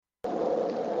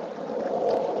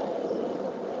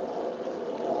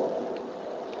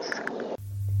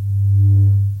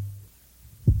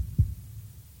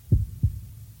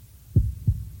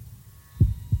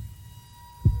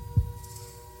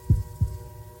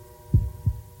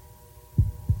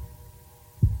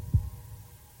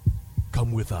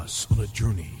Come with us on a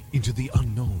journey into the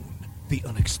unknown, the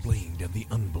unexplained, and the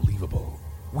unbelievable.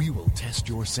 We will test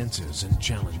your senses and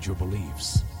challenge your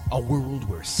beliefs. A world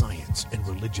where science and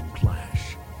religion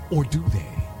clash. Or do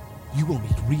they? You will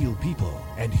meet real people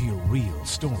and hear real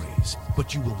stories,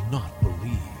 but you will not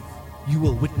believe. You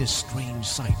will witness strange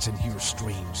sights and hear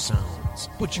strange sounds,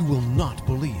 but you will not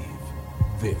believe.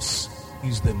 This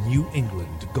is the New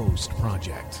England Ghost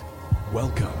Project.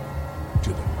 Welcome to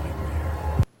the nightmare.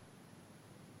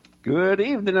 Good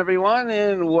evening, everyone,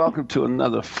 and welcome to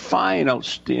another fine,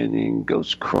 outstanding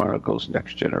Ghost Chronicles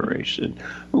Next Generation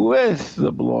with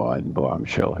the blonde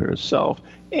bombshell herself,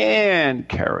 Ann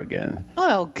Kerrigan.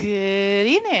 Hello, good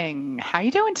evening. How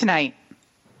you doing tonight?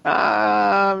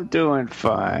 I'm doing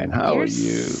fine. How are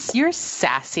you? You're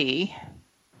sassy.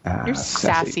 You're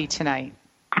sassy tonight.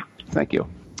 Thank you.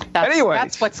 Anyway,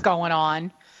 that's what's going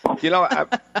on. You know,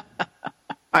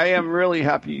 I am really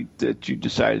happy that you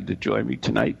decided to join me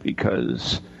tonight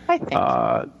because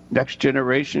Next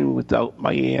Generation without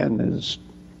my Ann is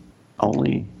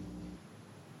only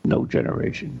no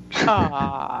generation.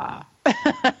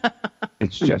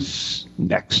 It's just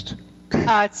next.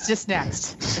 It's just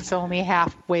next. It's only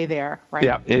halfway there, right?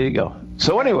 Yeah, there you go.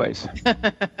 So anyways,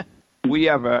 we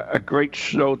have a great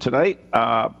show tonight.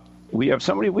 We have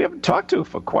somebody we haven't talked to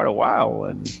for quite a while,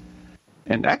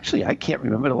 and actually, I can't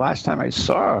remember the last time I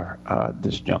saw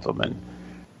this gentleman.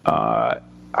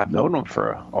 I've known him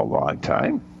for a long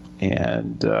time,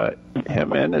 and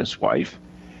him and his wife.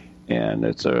 And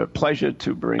it's a pleasure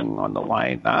to bring on the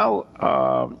line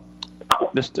now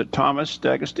Mr. Thomas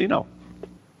D'Agostino.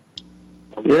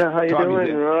 Yeah, how you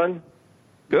doing, Ron?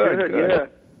 Good. Yeah.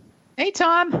 Hey,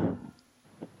 Tom.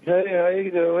 Hey, how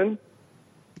you doing?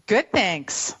 Good,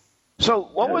 thanks. So,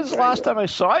 what was the last time I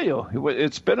saw you?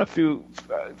 It's been a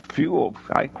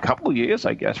couple of years,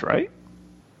 I guess, right?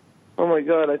 Oh my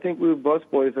God, I think we were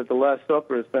busboys at the Last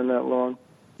Supper. It's been that long.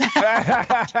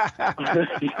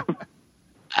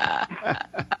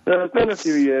 It's been a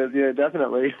few years, yeah,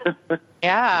 definitely.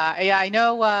 Yeah, I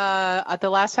know. The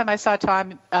last time I saw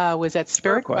Tom was at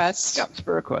Spirit Quest. Yeah,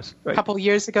 Spirit Quest. Right. A couple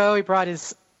years ago, he brought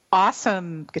his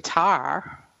awesome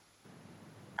guitar.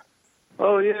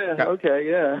 Oh yeah, okay,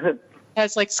 yeah. It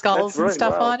has like skulls and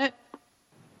stuff on it.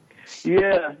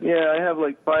 Yeah, I have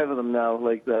like 5 of them now,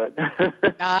 like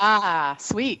that.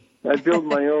 Sweet. I build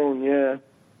my own, yeah.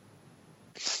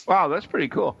 Wow, that's pretty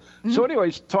cool. Mm-hmm. So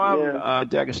anyways, Tom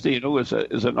D'Agostino is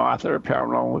an author, a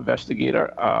paranormal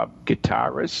investigator,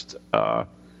 guitarist, all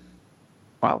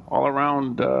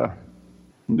around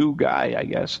new guy, I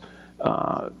guess.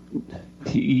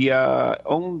 He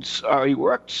owns, he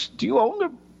works, do you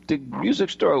own the music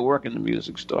store or work in the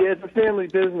music store? Yeah, it's a family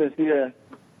business, yeah.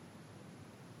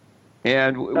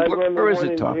 And where is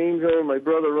it, Tom? Greenville. My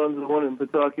brother runs the one in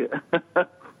Pawtucket.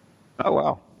 Oh,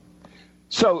 wow.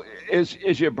 So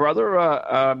is your brother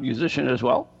a musician as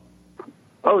well?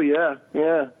 Oh, yeah.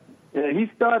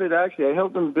 He started, actually, I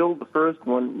helped him build the first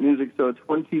one, music store,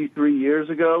 23 years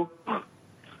ago.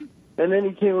 And then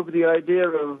he came up with the idea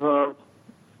of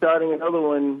starting another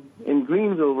one in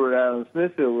Greenville or Adam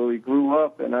Smithville, where we grew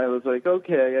up. And I was like,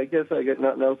 okay, I guess I got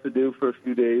nothing else to do for a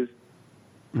few days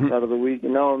out of the week.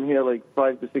 And now I'm here like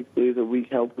 5 to 6 days a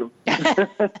week helping him.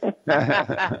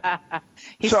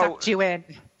 He sucked you in.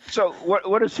 So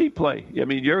what does he play? I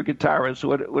mean, you're a guitarist.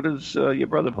 What does your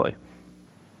brother play?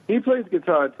 He plays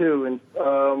guitar, too. And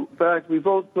in fact, we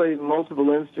both play multiple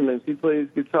instruments. He plays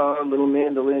guitar, little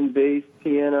mandolin, bass,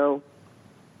 piano.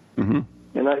 Mm-hmm.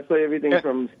 And I play everything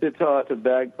from sitar to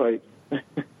bagpipes.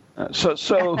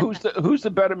 So who's the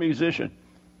better musician?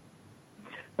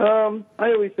 I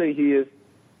always say he is.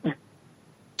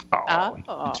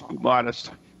 Too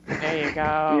modest. There you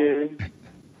go.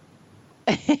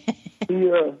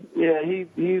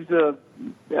 He's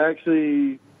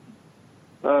actually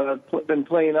been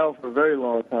playing out for a very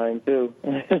long time too.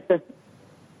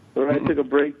 Where I took a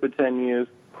break for 10 years.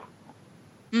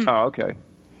 Oh, okay.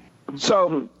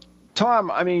 So,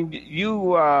 Tom, I mean,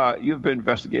 you've been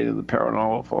investigating the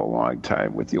paranormal for a long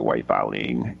time with your wife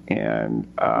Eileen, and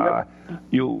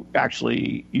you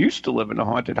actually used to live in a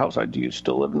haunted house. Do you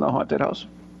still live in the haunted house?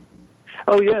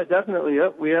 Oh yeah, definitely.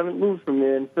 Yep, we haven't moved from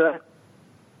there. In fact,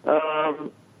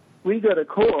 we got a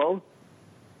call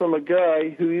from a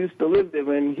guy who used to live there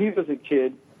when he was a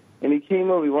kid, and he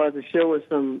came over. He wanted to show us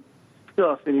some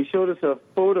stuff, and he showed us a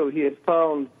photo he had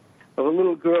found of a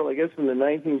little girl, I guess from the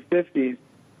 1950s,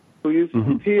 who used to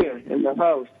appear in the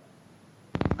house.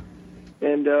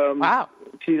 And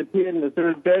she appeared in the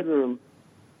 3rd bedroom.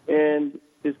 And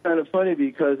it's kind of funny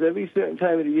because every certain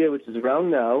time of the year, which is around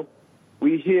now,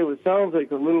 we hear what sounds like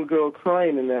a little girl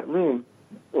crying in that room,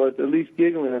 or at least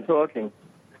giggling and talking.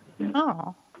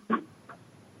 Oh.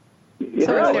 Yeah,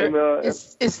 So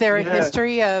is there a yeah.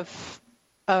 history of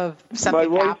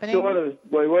something happening?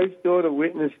 My wife's daughter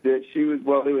witnessed it. She was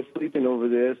while they were sleeping over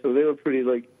there, so they were pretty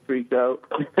freaked out.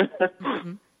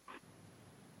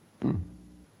 Mm-hmm.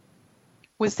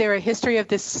 Was there a history of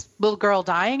this little girl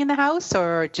dying in the house,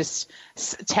 or just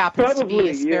it happens to be Probably,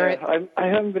 a spirit? yeah. I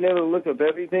haven't been able to look up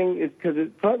everything. It's because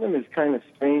Putnam is kind of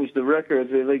strange. The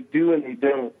records, they do and they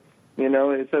don't. You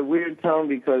know, it's a weird town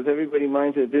because everybody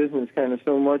minds their business kind of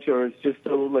so much, or it's just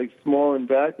so small and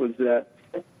backwards that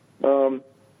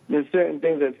there's certain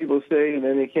things that people say, and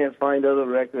then they can't find other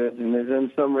records, and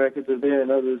then some records are there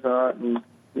and others aren't, and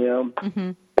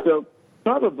Mm-hmm. So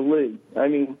probably, I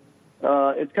mean,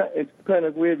 it's kind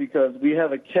of weird because we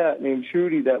have a cat named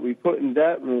Trudy that we put in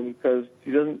that room because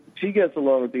she gets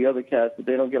along with the other cats, but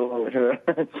they don't get along with her.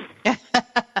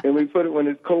 And we put it when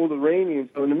it's cold or rainy, and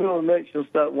so in the middle of the night she'll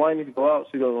start whining to go out.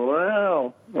 She goes,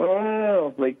 wow,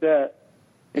 wow, like that.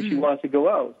 And she wants to go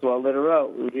out, so I'll let her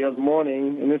out. The other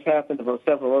morning, and this happened about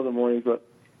several other mornings, but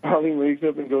Pauline wakes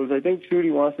up and goes, I think Trudy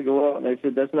wants to go out. And I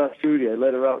said, that's not Trudy. I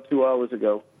let her out 2 hours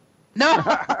ago. No.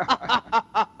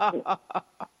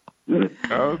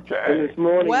 Okay. And this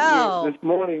morning, Well. this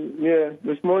morning we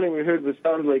heard the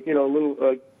sound like, a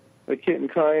little, a kitten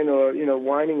crying or,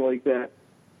 whining like that.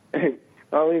 And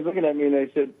Pauline's looking at me and I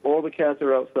said, all the cats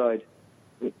are outside.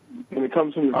 And it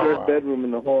comes from the first bedroom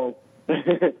in the hall.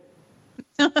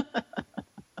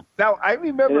 Now, I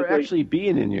remember It's like- actually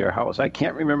being in your house. I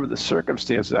can't remember the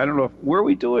circumstances. I don't know were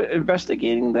we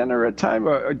investigating then or at time,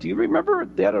 or do you remember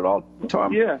that at all,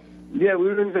 Tom? Yeah, we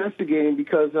were investigating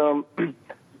because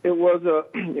it was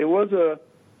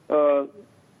a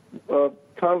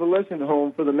convalescent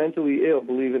home for the mentally ill,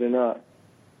 believe it or not.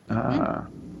 And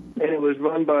it was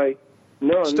run by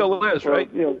nuns. Still is, right?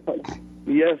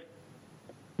 Yes.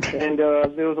 And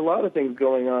there was a lot of things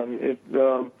going on.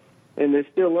 And there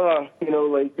still are,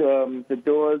 the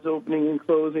doors opening and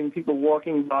closing, people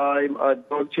walking by, a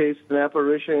dog chased an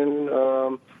apparition,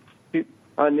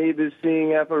 our neighbors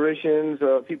seeing apparitions,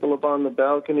 people up on the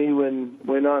balcony when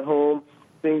we're not home,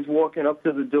 things walking up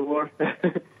to the door.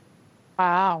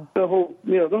 Wow. The whole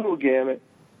gamut.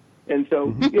 And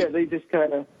so, they just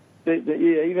kind of,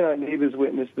 even our neighbors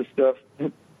witnessed the stuff.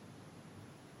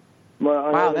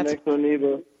 My next door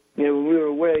neighbor, when we were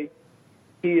away,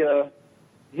 we asked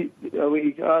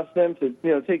them to,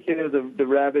 take care of the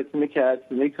rabbits and the cats,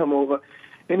 and they come over.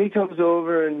 And he comes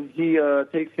over and he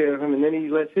takes care of him, and then he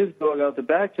lets his dog out the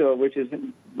back door, which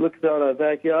looks out our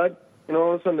backyard. And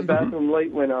all of a sudden, the bathroom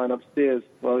light went on upstairs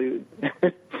while he.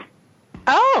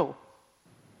 Oh.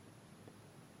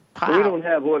 Wow. We don't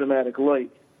have automatic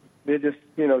light. They're just,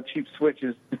 cheap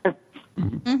switches.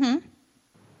 Mm-hmm.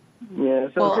 Yeah,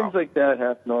 so things like that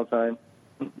happen all the time.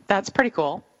 That's pretty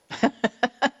cool.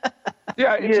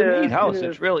 Yeah, it's a neat house. it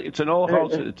is. It's an old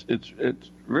house.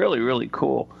 It's really, really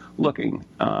cool looking,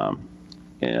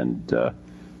 and it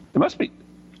must be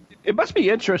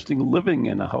interesting living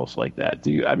in a house like that.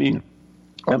 I mean,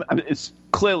 it's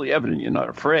clearly evident you're not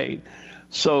afraid.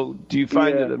 So, do you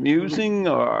find it amusing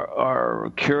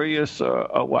or curious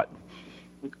or what?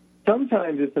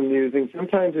 Sometimes it's amusing.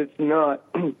 Sometimes it's not.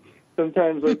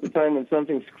 Sometimes, like the time when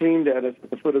something screamed at us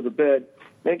at the foot of the bed,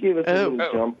 that gave us a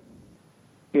little jump.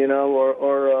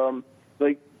 Or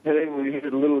like today when we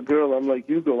heard a little girl, I'm like,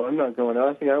 you go, I'm not going. The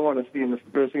last thing I want to see in the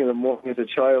first thing in the morning is a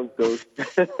child ghost.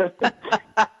 That's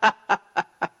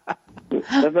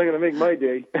not going to make my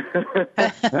day.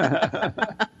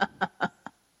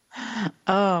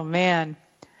 Oh, man.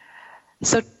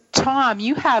 So, Tom,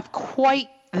 you have quite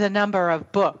the number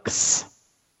of books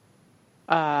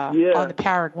on the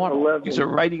paranormal. 11. He's a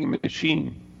writing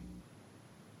machine.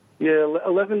 Yeah,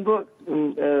 11 books.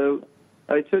 And,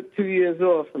 I took 2 years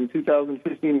off from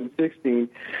 2015 and 16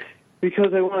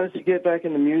 because I wanted to get back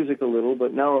into music a little,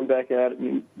 but now I'm back at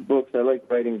it. Books, I like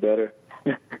writing better.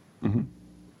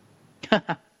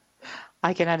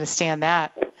 I can understand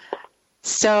that.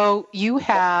 So you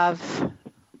have,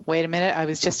 wait a minute, I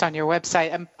was just on your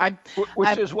website.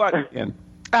 Which is what, again?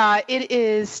 It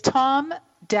is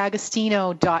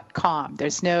tomdagostino.com.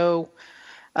 There's no...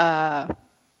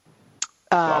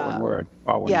 all one word.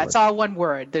 It's all one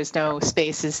word. There's no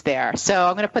spaces there. So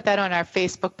I'm going to put that on our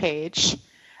Facebook page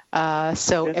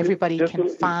so everybody can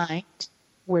find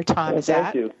where Tom is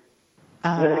at. Thank you.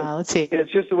 Let's see.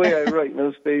 It's just the way I write,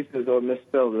 no spaces or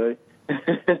misspelled, right?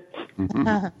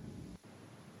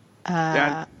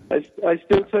 I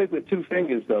still type with 2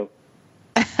 fingers, though.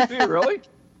 Do you really?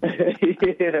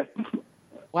 Yeah.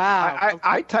 Wow.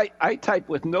 I type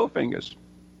with no fingers.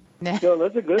 No,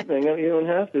 that's a good thing. You don't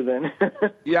have to then.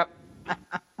 Yep.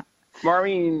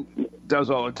 Maureen does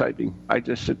all the typing. I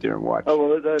just sit there and watch.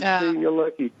 Oh, well, see, you're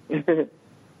lucky.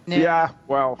 Yeah,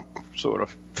 well, sort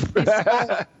of.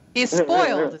 He's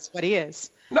spoiled, is what he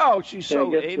is. No, she's so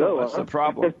I guess anal. so, That's huh? the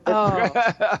problem. Oh,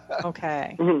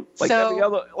 okay.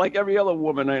 Like every other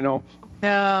woman I know.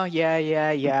 No,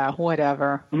 yeah,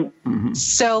 whatever. Mm-hmm.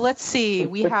 So let's see.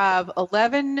 We have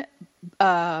 11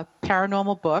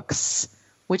 paranormal books,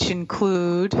 which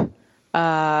include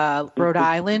Rhode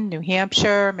Island, New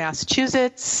Hampshire,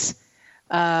 Massachusetts,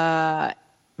 Vermont,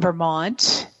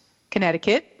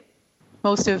 Connecticut,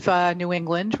 most of New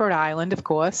England, Rhode Island, of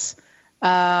course.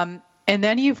 And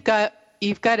then you've got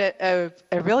a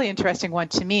really interesting one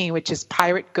to me, which is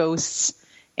pirate ghosts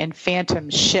and phantom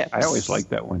ships. I always like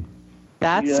that one.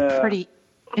 That's pretty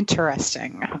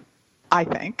interesting, I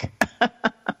think.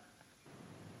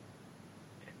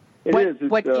 It is.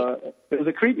 It was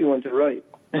a creepy one to write,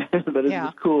 but it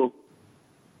was cool.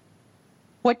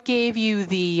 What gave you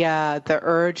the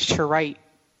urge to write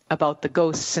about the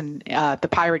ghosts and the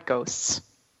pirate ghosts?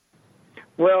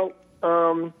 Well,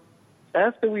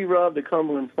 after we robbed the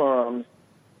Cumberland Farms,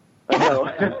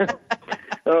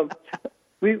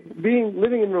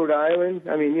 living in Rhode Island.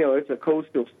 I mean, it's a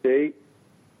coastal state,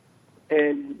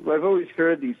 and I've always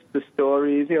heard the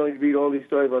stories. You read all these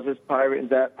stories about this pirate and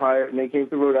that pirate, and they came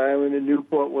to Rhode Island, and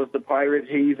Newport was the pirate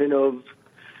haven of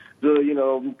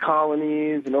the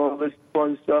colonies and all this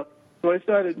fun stuff. So I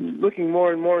started looking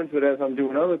more and more into it as I'm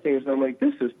doing other things, and I'm like,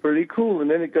 this is pretty cool. And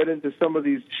then it got into some of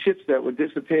these ships that were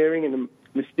disappearing in a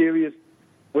mysterious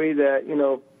way that,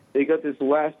 they got this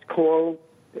last call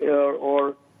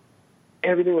or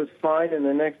everything was fine, and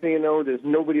the next thing you know, there's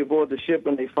nobody aboard the ship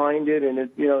when they find it, and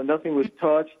nothing was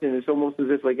touched, and it's almost as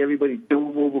if like everybody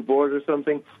dove overboard or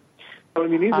something. So, I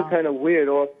mean, these are kind of weird.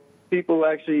 Or people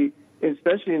actually,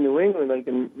 especially in New England, like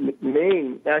in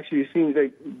Maine, actually seen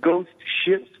like ghost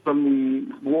ships from the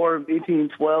War of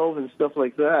 1812 and stuff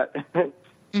like that.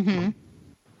 Mm-hmm.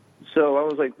 So I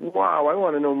was like, wow, I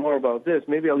want to know more about this.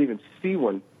 Maybe I'll even see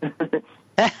one.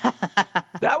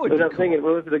 That would be cool. I'm thinking,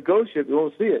 well, if it's a ghost ship, you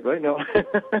won't see it, right? No.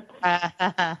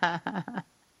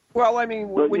 Well, I mean,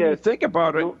 when you think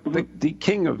about it, the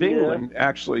King of England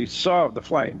actually saw the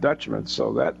Flying Dutchman,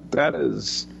 so that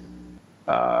is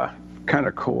kind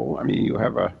of cool. I mean, you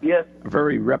have a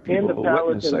very reputable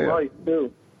witness there. And the Life,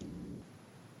 too.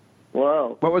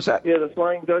 Wow. What was that? Yeah, the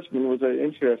Flying Dutchman was an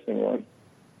interesting one.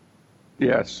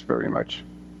 Yes, very much.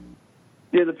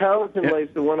 Yeah, the Palatine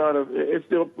Light's the one out of, it's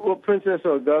the Princess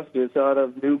Augusta. It's out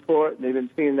of Newport, and they've been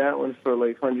seeing that one for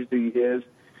like hundreds of years.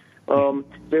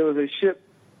 There was a ship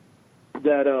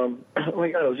that, oh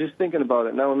my God, I was just thinking about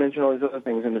it. Now I mention all these other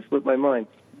things, and it slipped my mind.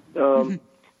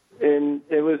 And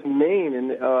it was Maine,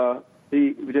 and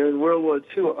during World War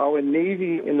II, our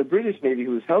Navy and the British Navy,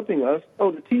 who was helping us,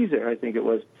 the Teaser, I think it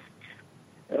was.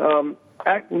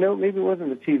 No, maybe it wasn't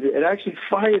the Teaser. It actually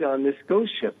fired on this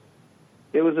ghost ship.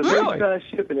 It was a very fast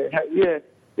ship, and it had,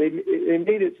 they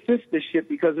made it sister ship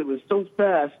because it was so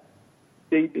fast.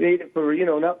 They made it for,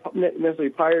 not necessarily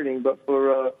pirating, but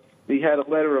for, they had a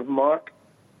letter of marque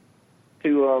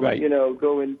to,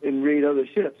 go and raid other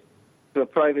ships, for a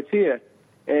privateer.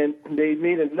 And they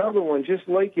made another one just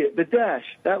like it, the Dash.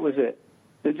 That was it,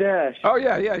 the Dash. Oh,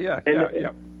 yeah.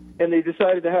 And they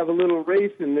decided to have a little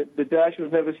race, and the Dash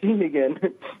was never seen again.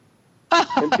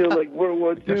 Until like World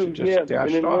War II, and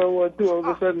in World War II, all of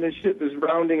a sudden the ship is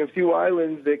rounding a few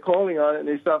islands. They're calling on it, and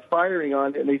they start firing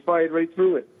on it, and they fired right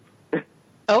through it.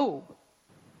 Oh,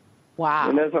 wow!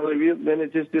 And that's how then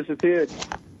it just disappeared.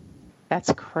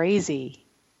 That's crazy.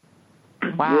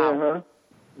 Wow.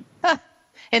 Yeah,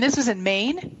 And this was in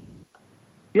Maine?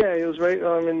 Yeah, it was right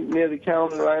near the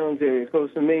Calendar Islands area,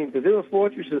 close to Maine, because there were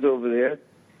fortresses over there,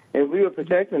 and we were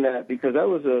protecting that because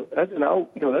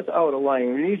that's out of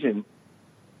lying region.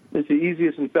 It's the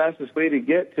easiest and fastest way to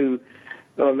get to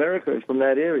America is from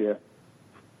that area.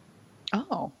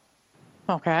 Oh,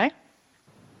 okay.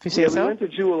 If you say so. We went to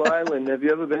Jewel Island. Have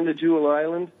you ever been to Jewel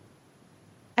Island?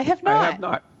 I have not. I have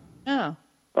not. Oh.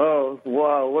 Oh,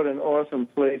 wow, what an awesome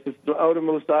place. It's the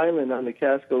outermost island on the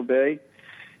Casco Bay.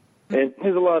 And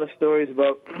there's a lot of stories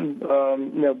about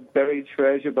buried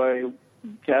treasure by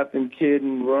Captain Kidd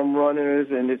and rum runners,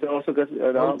 and it's also got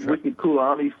wicked cool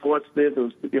army forts there.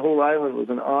 The whole island was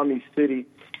an army city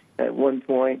at one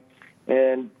point,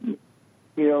 and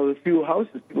a few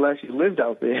houses people actually lived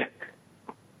out there.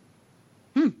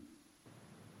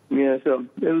 Yeah, so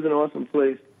it was an awesome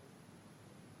place.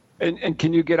 And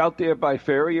can you get out there by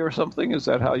ferry or something? Is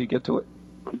that how you get to it?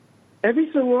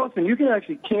 Every so often, you can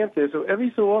actually camp there. So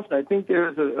every so often, I think there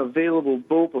is an available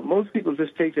boat, but most people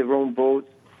just take their own boats.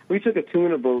 We took a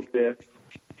tuna boat there.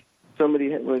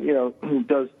 Somebody, who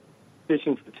does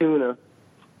fishing for tuna.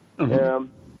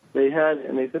 They had it,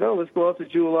 and they said, "Oh, let's go out to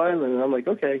Jewel Island." And I'm like,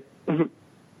 "Okay."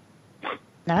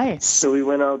 Nice. So we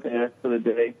went out there for the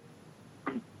day.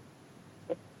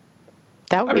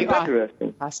 That would be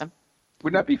interesting. awesome.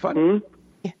 Wouldn't that be fun? Hmm?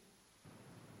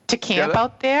 To camp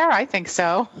out there? I think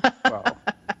so. Well,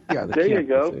 yeah, There you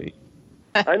go.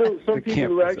 I know some The people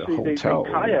camp who is a actually they hotel,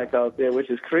 kayak out there, which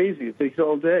is crazy. It takes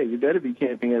all day. You better be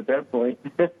camping at that point.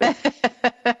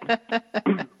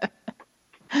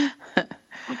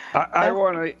 I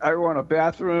want a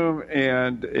bathroom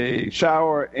and a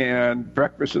shower and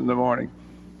breakfast in the morning.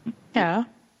 Yeah.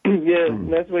 Yeah,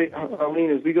 and that's the way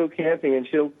Arlene is. We go camping, and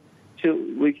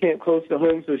we camp close to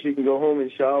home, so she can go home and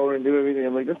shower and do everything.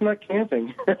 I'm like, that's not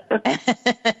camping.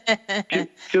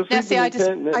 She'll Yeah, sleep see, in I the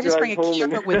tent and just bring a drive home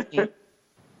camper and- with me.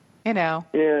 You know,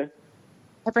 Yeah.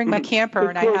 I bring my camper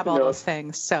and I close have all enough. those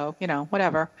things. So,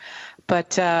 whatever.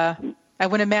 But I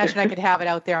wouldn't imagine I could have it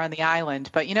out there on the island.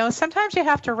 But, sometimes you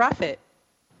have to rough it,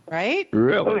 right?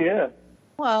 Really? Oh, yeah.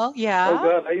 Well, yeah. Oh,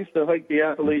 God, I used to hike the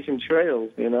Appalachian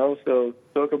Trails, so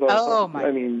talk about... Oh, my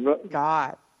I mean,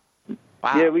 God.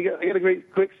 Wow. yeah, I got a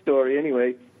great quick story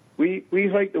anyway. We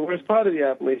hiked the worst part of the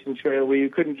Appalachian Trail where you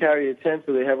couldn't carry a tent,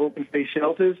 so they have open space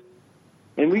shelters.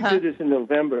 And we did this in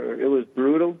November. It was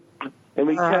brutal. And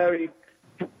we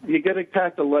you got to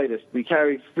pack the lightest. We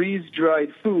carried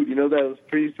freeze-dried food. You know those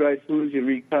freeze-dried foods you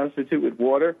reconstitute with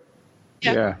water?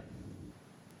 Yeah.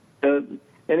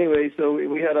 Anyway, so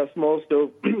we had our small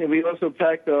stove, and we also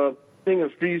packed a thing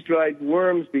of freeze-dried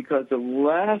worms because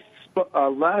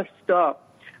our last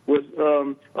stop was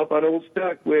up on Old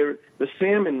Stack where the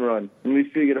salmon run. And we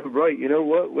figured, right, you know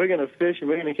what? We're going to fish and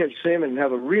we're going to catch salmon and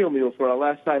have a real meal for our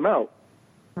last time out.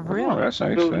 Really? Oh, that's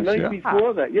nice. So the night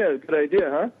before that, good idea,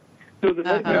 huh? So the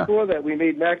night before that, we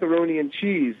made macaroni and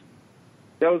cheese.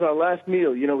 That was our last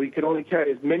meal. We could only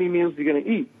carry as many meals as you're going to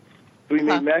eat. So we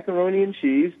made macaroni and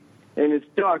cheese, and it's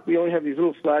dark. We only have these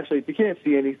little flashlights. You can't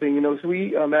see anything, so we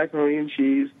eat macaroni and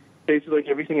cheese. Tastes like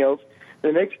everything else.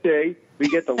 The next day, we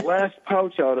get the last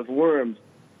pouch out of worms.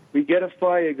 We get a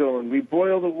fire going. We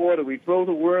boil the water. We throw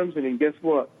the worms in, and guess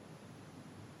what?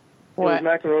 It was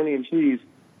macaroni and cheese.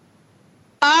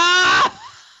 No.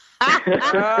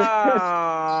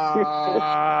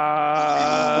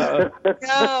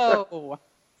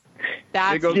 There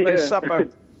That's goes my supper.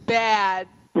 bad.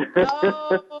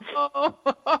 Oh.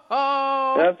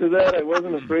 After that, I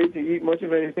wasn't afraid to eat much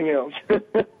of anything else.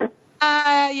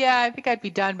 Yeah, I think I'd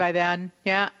be done by then.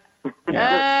 Yeah.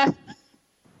 I'd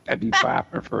be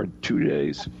fapping for 2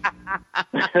 days.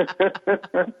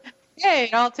 Hey,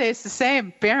 it all tastes the same,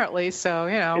 apparently, so,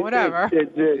 whatever.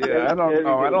 Yeah, I don't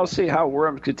know. I don't see how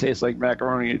worms could taste like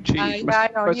macaroni and cheese. I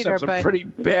don't must either, have some but... pretty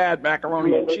bad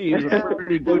macaroni and cheese and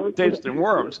pretty good tasting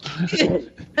worms.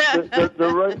 the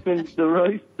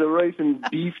rice and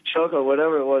beef chuck or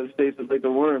whatever it was tasted like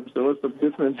the worms. So what's the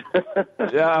difference?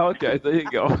 Yeah, okay, there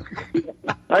you go.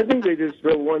 I think they just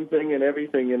throw one thing in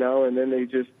everything, and then they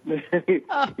just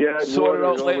sort it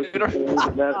out later.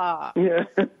 Yeah.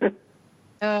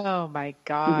 Oh, my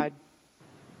God.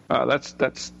 That's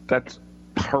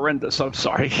horrendous. I'm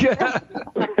sorry.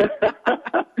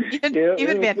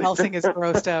 Even Van Helsing is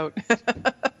grossed out.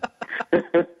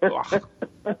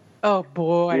 Oh,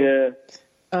 boy.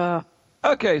 Yeah.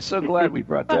 Okay, so glad we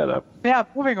brought that up. Yeah,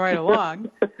 moving right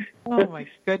along. Oh, my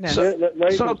goodness.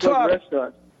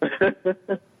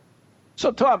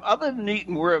 So Tom, other than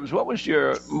eating worms, what was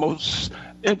your most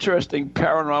interesting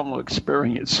paranormal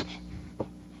experience?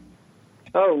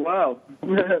 Oh, wow.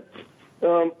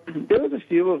 There was a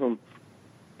few of them.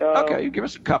 Okay, give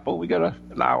us a couple. We got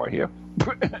an hour here.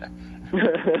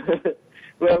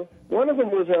 Well, one of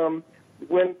them was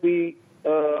when we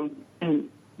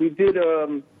did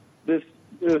this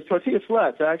Tortilla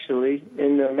Flats, actually,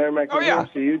 in Merrimack, New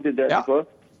Hampshire. You did that before.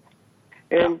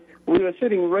 And we were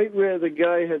sitting right where the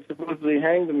guy had supposedly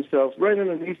hanged himself, right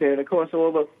underneath there. And, of course,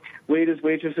 all the waiters,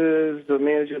 waitresses, the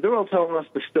manager, they're all telling us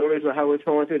the stories of how it's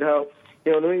haunted, how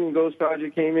New England Ghost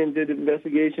Project came in, did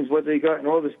investigations, what they got, and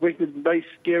all this wicked, nice,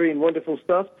 scary, and wonderful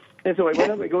stuff. And so I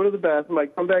went up, I go to the bathroom, I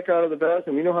come back out of the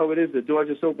bathroom. You know how it is. The door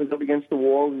just opens up against the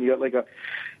wall, and you got like a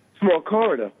small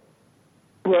corridor.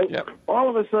 Well, all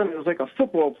of a sudden, it was like a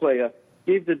football player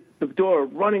gave the door a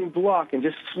running block and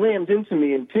just slammed into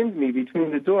me and pinned me between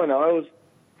the door. Now, I was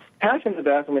half in the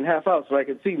bathroom and half out, so I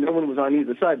could see no one was on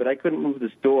either side, but I couldn't move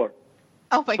this door.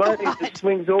 Oh, my God. Finally, it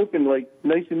swings open, like,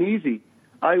 nice and easy.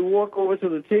 I walk over to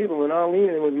the table, and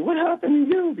Arlene and went, "What happened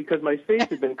to you?" Because my face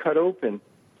had been cut open.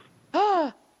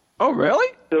 Oh,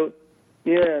 really? So,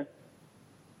 yeah.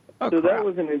 Oh, so crap. that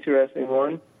was an interesting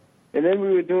one. And then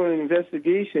we were doing an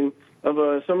investigation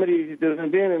of somebody. There was an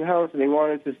abandoned house, and they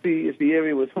wanted to see if the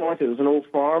area was haunted. It was an old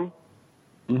farm.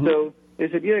 Mm-hmm. So they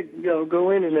said, yeah,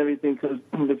 go in and everything, because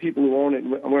the people who own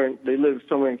it they lived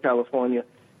somewhere in California.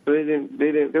 So they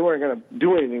weren't going to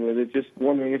do anything with it, just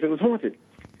wondering if it was haunted.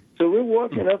 So we're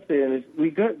walking up there, and we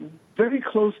got very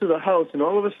close to the house, and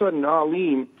all of a sudden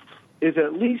Arlene is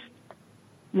at least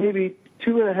maybe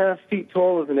 2.5 feet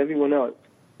taller than everyone else,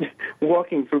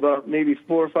 walking for about maybe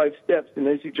 4 or 5 steps, and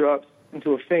then she drops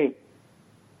into a faint.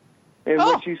 And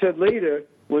what she said later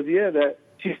was, that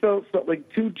she felt like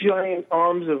 2 giant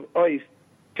arms of ice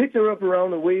picked her up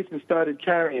around the waist and started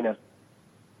carrying her.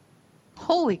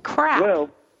 Holy crap. Well,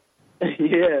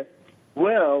 yeah.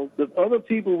 Well, the other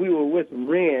people we were with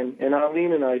ran, and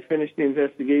Arlene and I finished the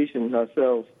investigation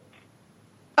ourselves.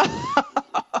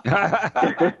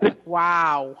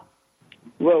 Wow.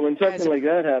 Well, when something like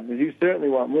that happens, you certainly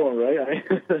want more, right?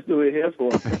 That's what we're here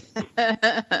for.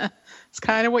 It's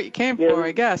kind of what you came for,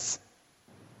 I guess.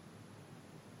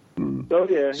 Oh,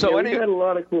 yeah. So we had a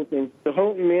lot of cool things. The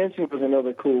Houghton Mansion was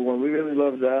another cool one. We really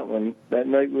loved that one. That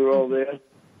night we were all there.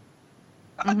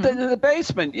 The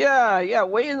basement,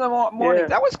 way in the morning. Yeah.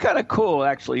 That was kind of cool,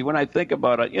 actually, when I think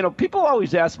about it. People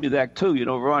always ask me that, too.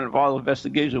 Ron, of all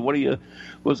investigation,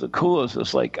 was the coolest?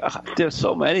 It's like, there's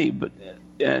so many, but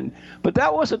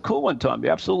that was a cool one, Tommy,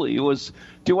 absolutely. It was.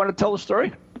 Do you want to tell the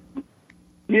story?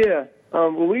 Yeah.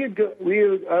 Well, we had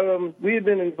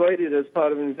been invited as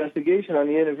part of an investigation on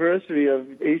the anniversary of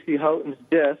A.C. Houghton's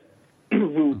death,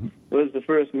 who was the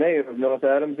first mayor of North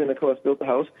Adams and, of course, built the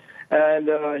house. And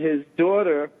his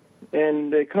daughter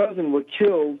and their cousin were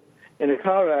killed in a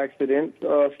car accident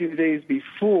a few days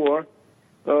before.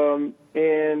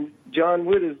 And John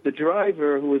Withers, the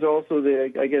driver, who was also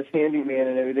the, I guess, handyman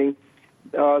and everything,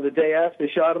 the day after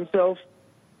shot himself.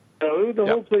 So the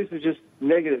whole place was just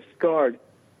negative, scarred.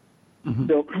 Mm-hmm.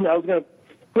 So I was going to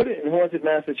put it in Haunted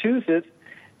Massachusetts,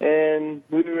 and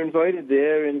we were invited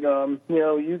there. And,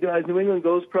 you guys, New England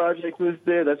Ghost Project was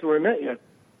there. That's where I met you.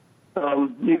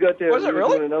 You got there. Was it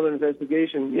really? Doing another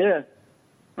investigation. Yeah.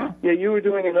 Huh. Yeah, you were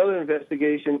doing another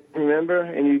investigation, remember?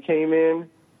 And you came in,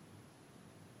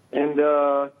 and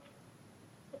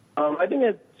I think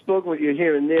I spoke with you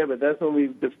here and there, but that's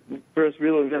when the first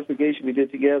real investigation we did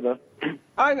together.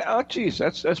 Geez,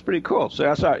 that's pretty cool. So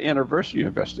that's our anniversary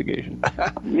investigation.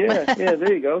 yeah,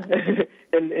 there you go.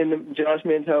 and Josh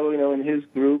Mantello, and his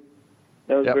group,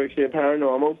 that was Berkshire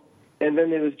Paranormal. And then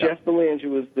there was Jeff Belanger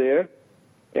was there.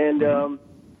 And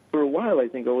for a while, I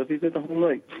think, he did the whole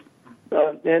night.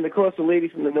 And, of course, the lady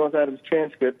from the North Adams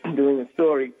Transcript doing the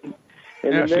story.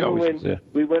 And then when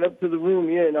we went up to the room,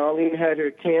 and Arlene had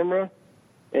her camera,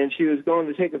 and she was going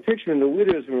to take a picture in the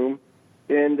Withers room,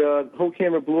 and the whole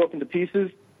camera blew up into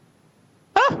pieces.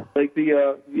 Like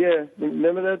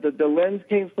remember that? The lens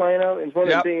came flying out. In front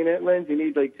of the bayonet lens, you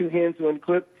need, 2 hands to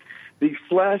unclip. The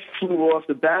flash flew off.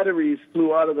 The batteries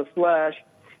flew out of the flash,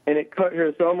 and it cut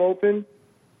her thumb open.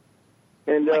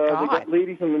 And the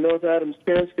lady from the North Adams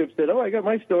Transcript said, I got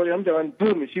my story. I'm done.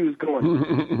 Boom, and she was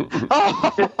gone.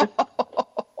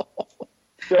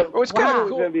 So it was kind of cool. It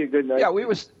was going to be a good night. Yeah,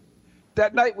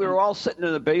 that night we were all sitting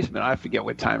in the basement. I forget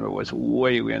what time it was.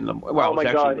 Way in the well, oh my it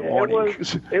was God! actually in the morning.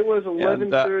 It was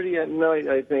 11:30 at night,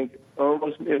 I think,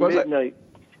 almost at midnight.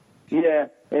 Yeah,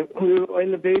 and we were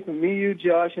in the basement. Me, you,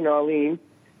 Josh, and Arlene.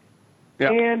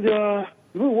 Yeah. And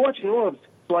we were watching orbs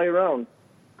fly around.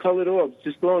 Colored orbs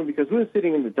just glowing because we were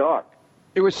sitting in the dark.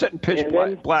 It was sitting pitch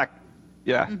black.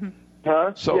 Yeah. Mm-hmm.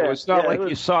 Huh? So it's not like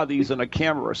you saw these in a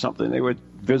camera or something. They were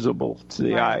visible to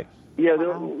the eye. Yeah,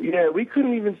 we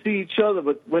couldn't even see each other,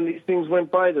 but when these things went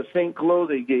by, the faint glow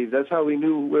they gave, that's how we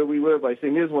knew where we were by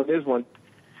saying, there's one.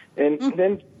 And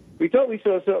then we thought we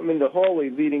saw something in the hallway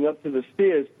leading up to the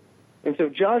stairs. And so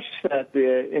Josh sat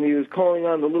there, and he was calling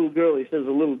on the little girl. He says,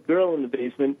 a little girl in the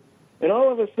basement. And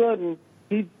all of a sudden,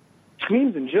 he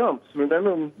screams and jumps.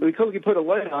 Remember, because we put a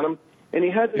light on him, and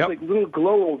he had this little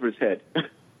glow over his head.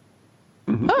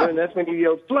 And that's when he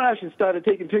yelled flash and started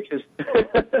taking pictures.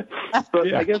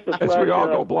 But I guess the flash. We all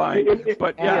go blind.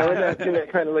 But in that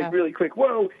kind of really quick.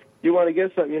 Whoa! You want to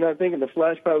guess something? You're not thinking the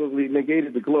flash probably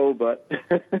negated the glow, but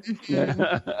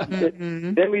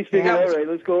then we figured, all right,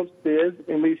 let's go upstairs,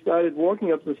 and we started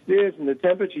walking up the stairs. And the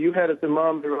temperature, you had a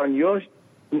thermometer on your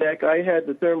neck. I had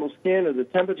the thermal scanner. The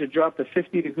temperature dropped to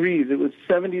 50 degrees. It was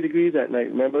 70 degrees that night.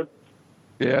 Remember?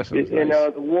 Yes. And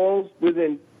the walls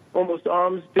within almost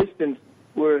arm's distance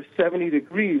were 70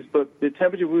 degrees, but the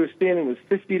temperature we were standing was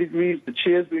 50 degrees. The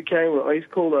chairs we were carrying were ice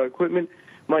cold. Our equipment,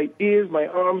 my ears, my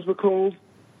arms were cold.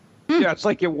 Yeah, it's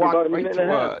like you walked right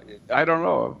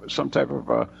through some type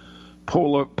of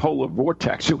polar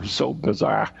vortex. It was so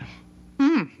bizarre.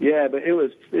 Yeah, but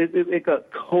it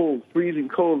got cold, freezing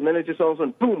cold, and then it just all of a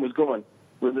sudden, boom, was gone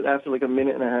after like a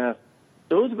minute and a half.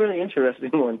 So it was a really interesting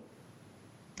one.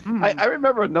 I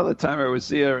remember another time I was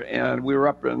there, and we were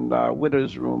up in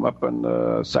Witter's room up on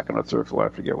the second or third floor. I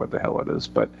forget what the hell it is.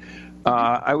 But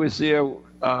I was there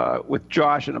with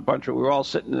Josh and a bunch of, we were all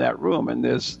sitting in that room, and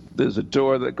there's a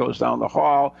door that goes down the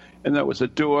hall, and there was a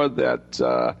door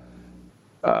that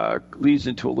leads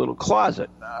into a little closet.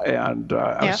 And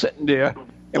I was sitting there,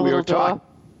 and we were talking.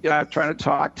 Yeah, trying to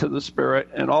talk to the spirit,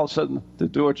 and all of a sudden the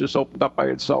door just opened up by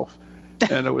itself,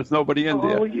 and there was nobody in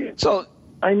there. Yeah. So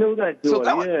I know that door.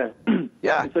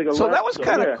 Yeah. It's like So that was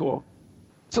kind of cool.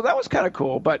 So that was kind of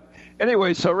cool. But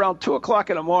anyway, so around 2:00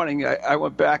 in the morning, I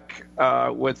went back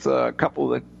with a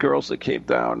couple of the girls that came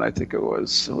down. I think it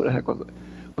was, who the heck was it?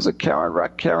 Was it Karen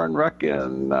Ruck,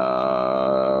 and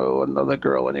another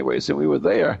girl? Anyways, and we were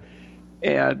there,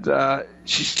 and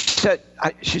she said,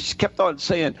 she kept on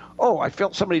saying, "Oh, I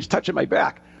felt somebody's touching my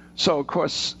back." So of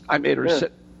course I made her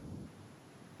sit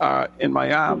in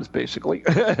my arms, basically.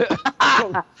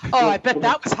 I bet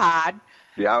that was hard.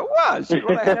 Yeah, it was.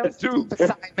 What I have to do.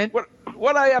 Assignment.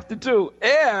 What I have to do.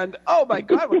 And, oh, my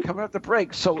God, we're coming up the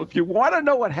break. So if you want to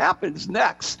know what happens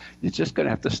next, you're just going to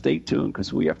have to stay tuned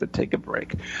because we have to take a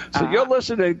break. So you're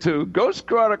listening to Ghost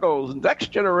Chronicles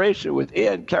Next Generation with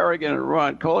Ian Carrigan and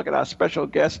Ron Kolick and our special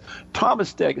guest,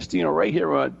 Thomas D'Agostino, right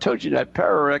here on TogiNet,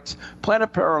 Pararex,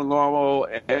 Planet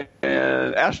Paranormal,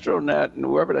 and Astronet,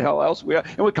 and wherever the hell else we are.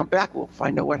 And we'll come back. We'll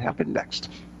find out what happened next.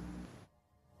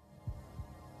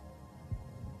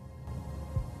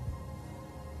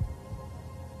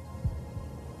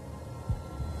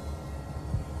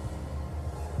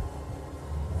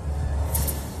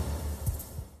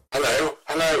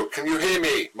 Hello, can you hear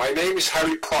me? My name is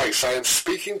Harry Price. I am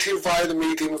speaking to you via the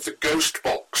medium of the Ghost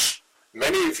Box.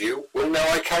 Many of you will know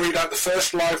I carried out the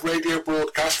first live radio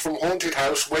broadcast from Haunted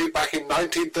House way back in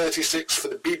 1936 for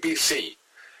the BBC.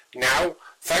 Now,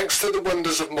 thanks to the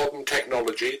wonders of modern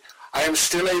technology, I am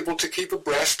still able to keep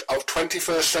abreast of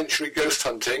 21st century ghost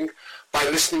hunting by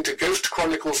listening to Ghost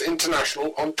Chronicles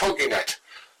International on TogiNet,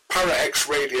 Parax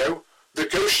Radio, the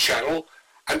Ghost Channel,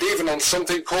 and even on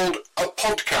something called a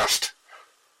podcast.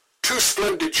 Two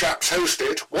splendid chaps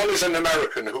hosted. One is an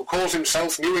American who calls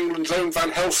himself New England's own Van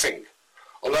Helsing,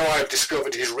 although I have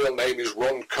discovered his real name is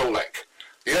Ron Kolick.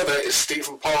 The other is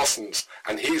Stephen Parsons,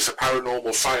 and he's a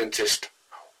paranormal scientist.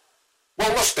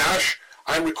 Well, mustache,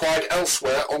 I'm required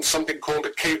elsewhere on something called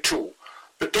a K2.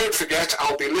 But don't forget,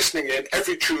 I'll be listening in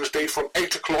every Tuesday from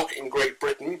 8 o'clock in Great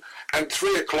Britain and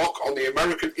 3 o'clock on the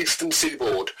American Eastern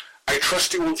Seaboard. I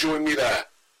trust you will join me there.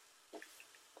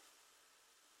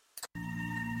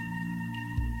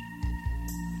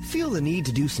 Feel the need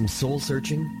to do some soul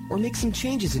searching or make some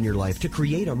changes in your life to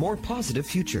create a more positive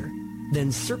future?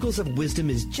 Then Circles of Wisdom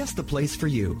is just the place for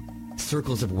you.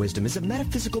 Circles of Wisdom is a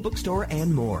metaphysical bookstore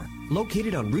and more,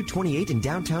 located on Route 28 in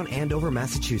downtown Andover,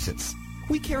 Massachusetts.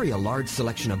 We carry a large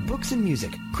selection of books and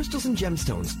music, crystals and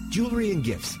gemstones, jewelry and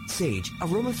gifts, sage,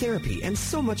 aromatherapy, and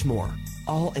so much more,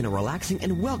 all in a relaxing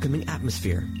and welcoming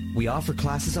atmosphere. We offer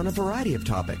classes on a variety of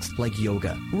topics like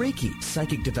yoga, Reiki,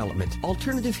 psychic development,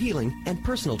 alternative healing, and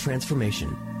personal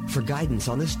transformation. For guidance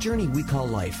on this journey we call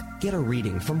life, get a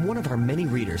reading from one of our many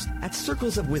readers at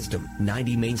Circles of Wisdom,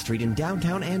 90 Main Street in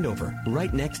downtown Andover,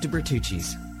 right next to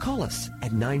Bertucci's. Call us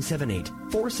at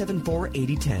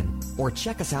 978-474-8010 or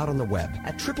check us out on the web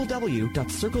at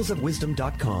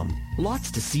www.circlesofwisdom.com.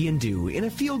 Lots to see and do in a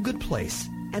feel-good place,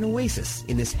 an oasis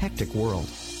in this hectic world.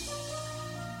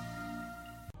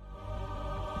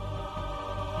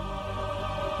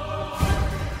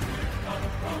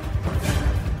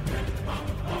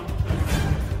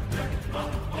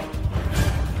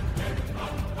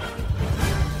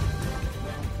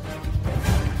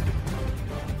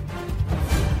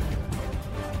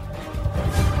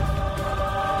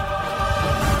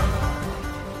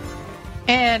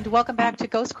 And welcome back to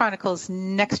Ghost Chronicles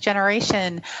Next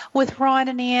Generation with Ron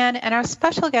and Ann and our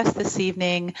special guest this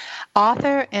evening,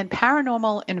 author and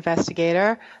paranormal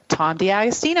investigator, Tom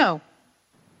D'Agostino.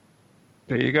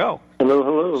 There you go.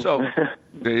 Hello. So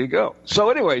there you go. So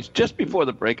anyways, just before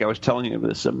the break, I was telling you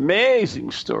this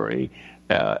amazing story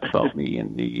about me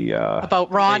and the...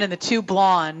 about Ron and the two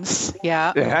blondes.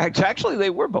 Yeah. Actually, they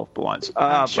were both blondes.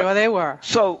 I'm sure they were.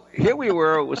 So here we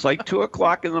were. It was like 2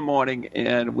 o'clock in the morning,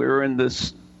 and we were in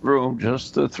this room,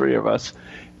 just the three of us.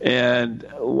 And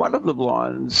one of the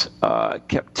blondes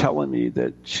kept telling me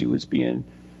that she was being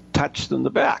touched in the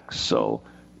back. So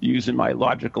using my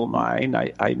logical mind,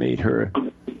 I made her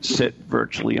sit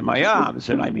virtually in my arms,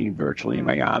 and I mean virtually in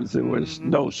my arms. There was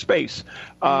no space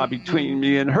between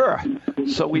me and her.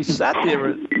 So we sat there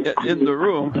in the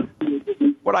room.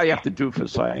 What I have to do for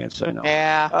science, I know.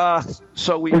 Yeah.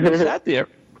 So we sat there,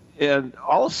 and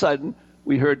all of a sudden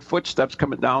we heard footsteps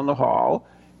coming down the hall,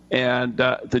 and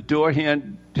the door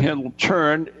handle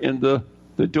turned, and the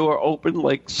door opened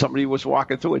like somebody was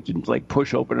walking through. It didn't like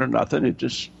push open or nothing. It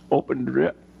just opened,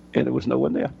 and there was no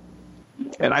one there.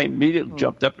 And I immediately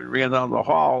jumped up and ran down the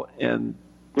hall, and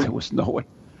there was no one,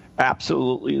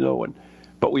 absolutely no one.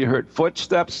 But we heard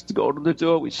footsteps go to the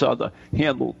door. We saw the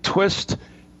handle twist,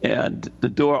 and the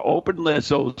door opened as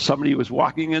though somebody was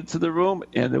walking into the room,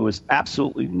 and there was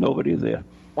absolutely nobody there.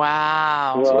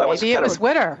 Wow. So maybe it was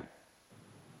Witter,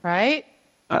 right?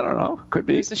 I don't know. Could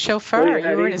be. He's the chauffeur.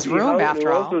 You were in his room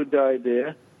after all. Also died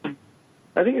there.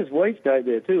 I think his wife died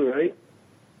there too, right?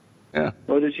 Yeah.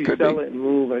 Or did she sell it and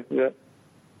move? I forgot.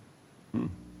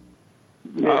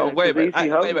 Yeah, wait a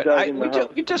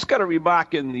minute. We just got a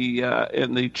remark in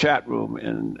the chat room,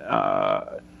 and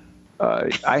I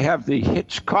have the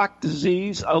Hitchcock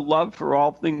disease, a love for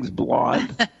all things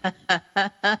blonde.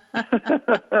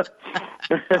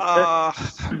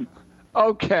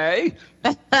 Okay.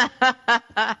 That's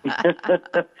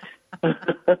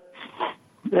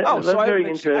very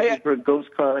interesting for a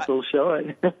Ghost Chronicles show.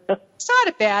 It's not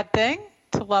a bad thing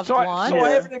to love blonde. So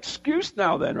I have an excuse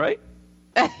now then, right?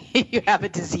 You have a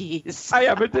disease. I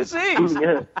have a disease.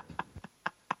 Yeah.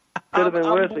 Could have been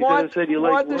worse. They could have said you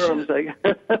like worms like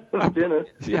dinner.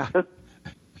 Yeah.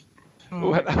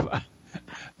 Whatever.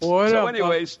 So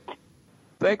anyways,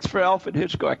 thanks for Alfred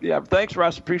Hitchcock. Yeah, thanks,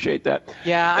 Russ. Appreciate that.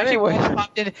 Yeah. Anyway.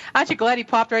 Aren't you glad he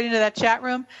popped right into that chat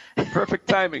room? Perfect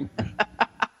timing.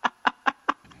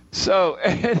 So,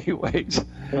 anyways,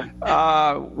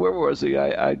 where was he?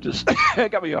 I just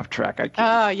got me off track. I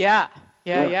can't. Yeah.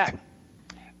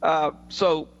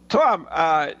 So, Tom,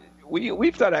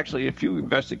 we've done actually a few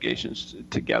investigations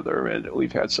together, and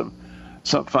we've had some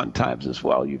fun times as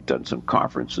well. You've done some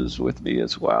conferences with me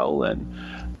as well, and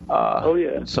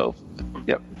and so,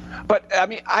 yep. But I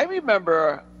mean, I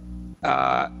remember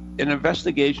an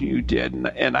investigation you did,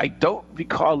 and I don't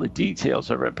recall the details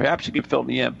of it. Perhaps you could fill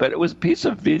me in, but it was a piece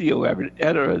of video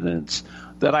evidence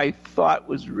that I thought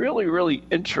was really, really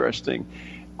interesting.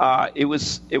 It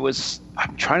was.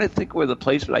 I'm trying to think where the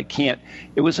place, but I can't.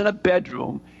 It was in a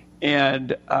bedroom,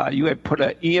 and you had put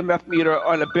an EMF meter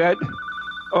on a bed.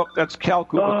 Oh, that's Cal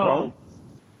Cooper calling.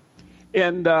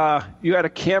 And you had a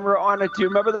camera on it. Do you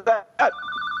remember that?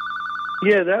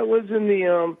 Yeah, that was in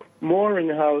the Morin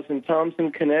house in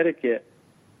Thompson, Connecticut.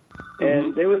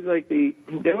 And they were like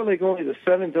only the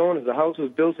seventh owners. The house was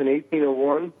built in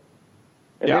 1801.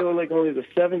 And they were like only the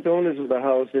seventh owners of the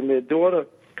house. And their daughter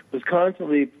was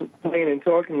constantly playing and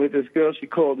talking with this girl she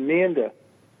called Manda.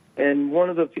 And one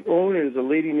of the owners, a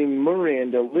lady named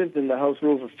Miranda, lived in the house for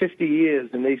over 50 years.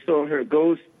 And they saw her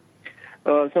ghost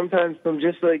sometimes from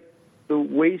just like the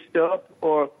waist up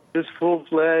or just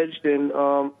full-fledged. And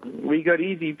we got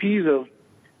EVPs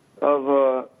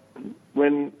of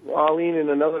when Arlene and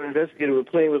another investigator were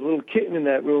playing with a little kitten in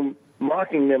that room,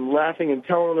 mocking them, laughing and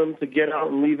telling them to get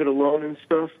out and leave it alone and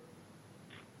stuff.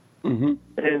 Mm-hmm.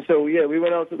 And so, we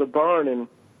went out to the barn and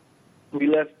we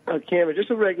left a camera, just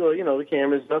a regular, the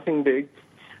camera's nothing big,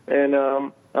 and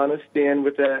on a stand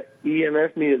with that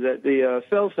EMF meter, that the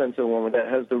cell sensor one that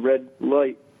has the red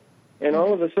light. And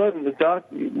all of a sudden,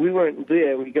 we weren't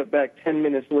there. We got back 10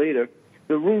 minutes later.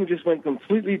 The room just went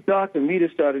completely dark. The meter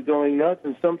started going nuts,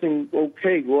 and something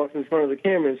opaque walked in front of the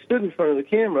camera and stood in front of the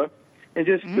camera and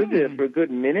just stood there for a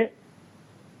good minute.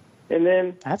 And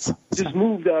then just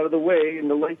moved out of the way, and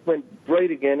the lights went bright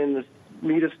again, and the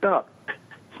meter stopped.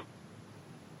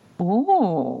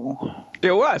 Ooh.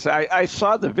 It was. I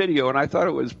saw the video, and I thought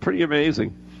it was pretty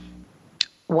amazing.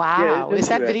 Wow. Is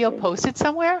that video posted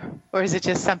somewhere? Or is it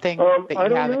just something that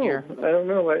you have in your... I don't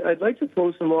know. I'd like to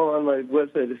post them all on my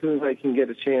website as soon as I can get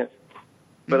a chance.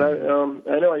 But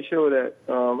I know I showed that.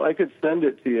 I could send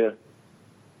it to you.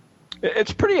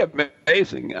 It's pretty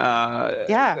amazing.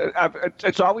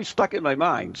 It's always stuck in my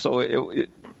mind. So,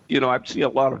 I've seen a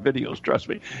lot of videos, trust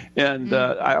me. And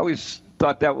I always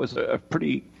thought that was a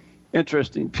pretty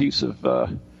interesting piece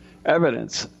of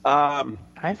evidence.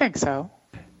 I think so.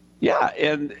 Yeah,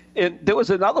 and there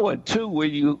was another one, too, where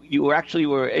you actually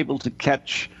were able to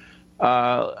catch,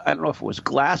 I don't know if it was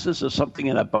glasses or something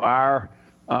in a bar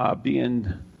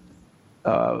being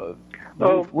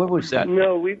what was that?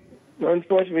 No,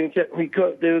 unfortunately,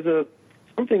 there was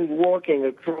something walking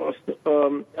across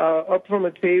up from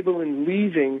a table and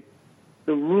leaving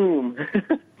the room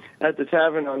at the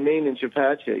Tavern on Main in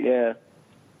Chepachet,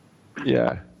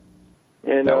 Yeah.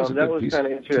 And That was a that good was piece. kind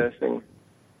of interesting.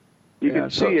 You Yeah, can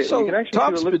see it. so You can actually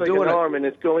Tom's see it looks been like doing an it. arm, and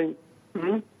it's going.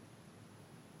 Hmm?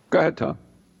 Go ahead, Tom.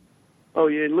 Oh,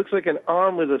 yeah, it looks like an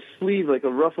arm with a sleeve, like a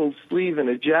ruffled sleeve and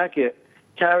a jacket,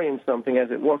 carrying something as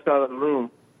it walks out of the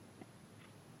room.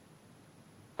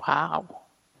 Wow.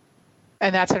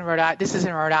 And that's in Rhode Island. This is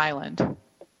in Rhode Island.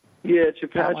 Yeah, That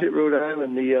Chepachet, one. Rhode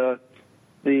Island,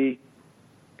 the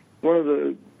one of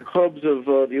the hubs of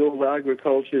the old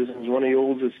agriculture, and one of the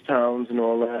oldest towns and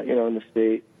all that, in the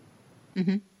state.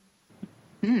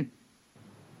 Mm-hmm.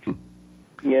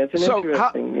 Yeah, it's an So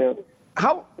interesting.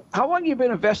 How long have you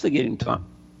been investigating, Tom?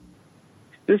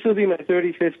 This will be my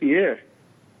 35th year.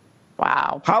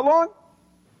 Wow. How long?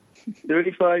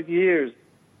 35 years.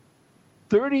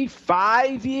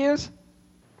 35 years?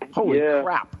 Holy Yeah.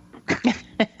 crap!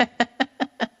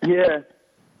 Yeah,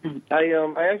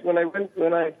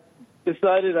 when I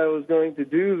decided I was going to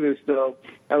do this, though,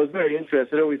 I was very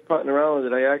interested. Always putting around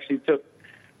with it. I actually took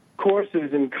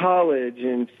courses in college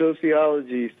in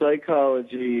sociology,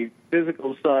 psychology,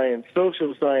 physical science,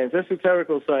 social science,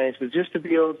 esoterical science, but just to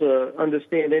be able to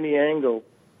understand any angle.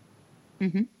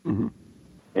 Mm-hmm. Mm-hmm.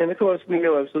 And of course, we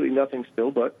know absolutely nothing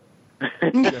still, but.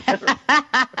 That's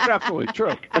absolutely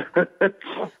true.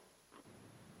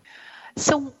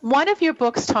 So one of your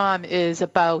books, Tom, is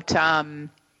about the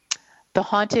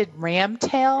haunted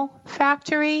Ramtail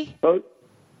factory.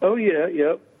 Oh yeah,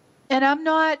 yep. And I'm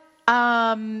not,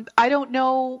 I don't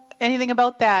know anything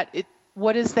about that.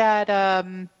 What is that?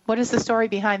 What is the story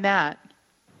behind that?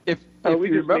 If we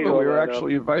you just made remember, all we were that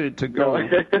actually invited to go No.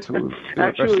 to an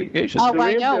Actually- investigation. Oh, The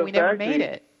I know. Ramtail We never factory- made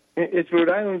it. It's Rhode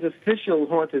Island's official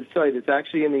haunted site. It's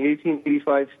actually in the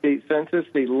 1885 state census.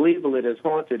 They label it as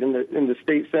haunted in the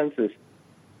state census.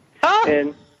 Oh,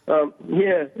 And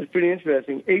yeah, it's pretty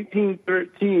interesting.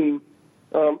 1813,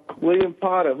 William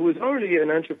Potter, who was already an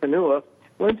entrepreneur,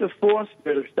 went to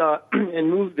Foster to start and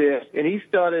moved there, and he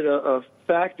started a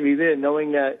factory there,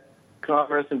 knowing that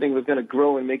commerce and things was going to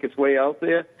grow and make its way out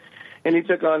there. And he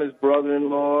took on his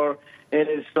brother-in-law and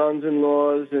his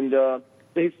sons-in-laws, and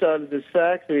they started this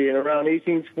factory. And around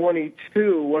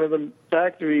 1822, one of the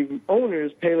factory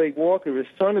owners, Peleg Walker, his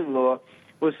son-in-law,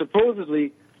 was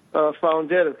supposedly found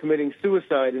dead of committing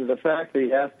suicide in the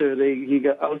factory after he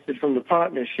got ousted from the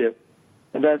partnership.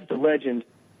 And that's the legend.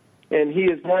 And he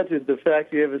has haunted the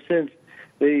factory ever since.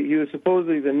 He was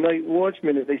supposedly the night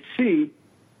watchman, and they see,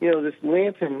 this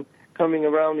lantern coming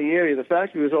around the area. The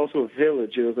factory was also a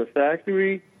village. It was a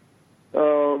factory,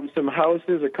 some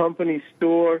houses, a company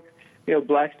store,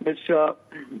 blacksmith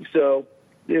shop. So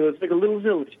it was like a little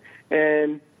village.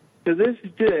 And to this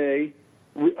day,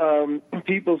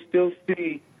 people still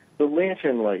see the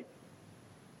lantern light.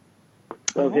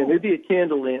 Okay, there'd be a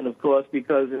candle lantern, of course,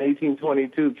 because in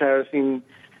 1822, kerosene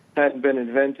hadn't been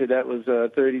invented. That was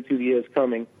 32 years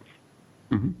coming.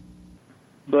 Mm-hmm.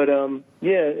 But,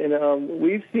 yeah, and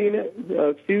we've seen it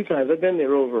a few times. I've been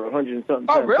there over 100 and something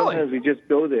Oh, times. really? Sometimes we just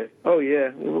go there. Oh,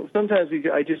 yeah. Sometimes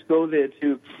I just go there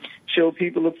to show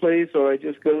people the place, or I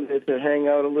just go there to hang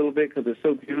out a little bit because it's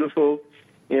so beautiful,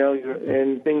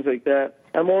 and things like that.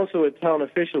 I'm also a town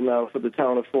official now for the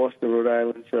town of Foster, Rhode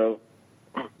Island, so...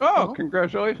 Oh,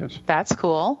 congratulations. that's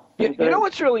cool. You know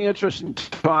what's really interesting,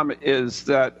 Tom, is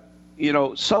that,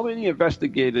 so many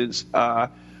investigators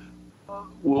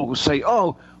will say,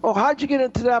 oh, how'd you get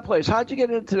into that place? How'd you get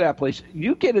into that place?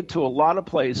 You get into a lot of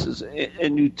places,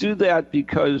 and you do that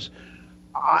because,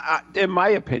 in my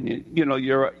opinion,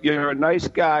 you're a nice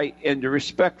guy and you're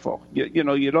respectful. You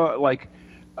don't like,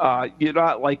 you're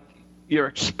not like, you're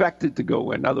expected to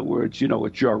go in. In other words,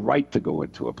 it's your right to go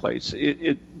into a place.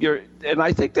 And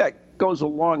I think that goes a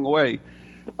long way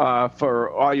for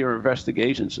all your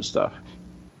investigations and stuff.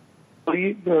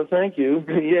 Well, thank you.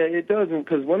 Yeah, it doesn't,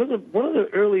 because one of the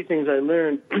early things I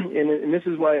learned, and this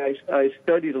is why I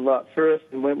studied a lot first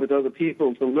and went with other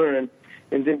people to learn,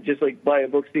 and didn't just like buy a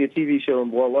book, see a TV show,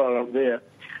 and voila, I'm there.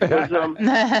 Was,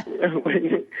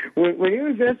 when you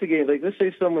investigate, like let's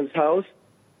say someone's house,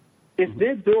 if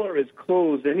their door is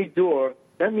closed, any door,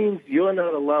 that means you're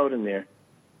not allowed in there.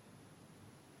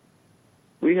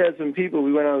 We had some people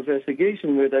we went on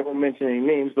investigation with, I won't mention any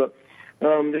names, but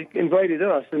they invited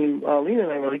us, and Lena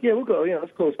and I were like, yeah, we'll go,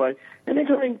 that's close by. And they're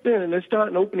going in, and they're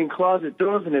starting opening closet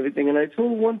doors and everything, and I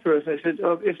told one person, I said,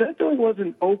 if that door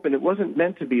wasn't open, it wasn't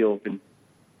meant to be open.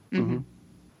 Mm-hmm.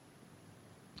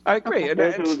 I agree. And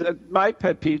that's my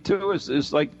pet peeve, too,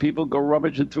 is like people go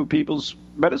rummaging through people's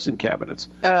medicine cabinets.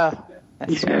 That's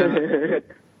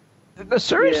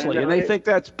Seriously, Yeah, no, and they think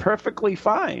that's perfectly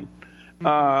fine. It's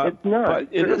not. But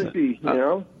it courtesy, isn't.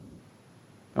 No.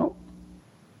 Oh.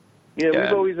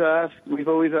 Yeah, we've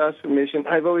always asked permission.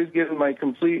 I've always given my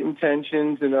complete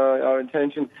intentions and our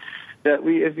intention that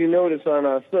if you notice on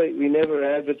our site, we never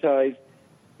advertise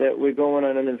that we're going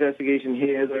on an investigation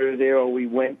here or there, or we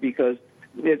went, because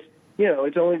it's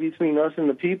only between us and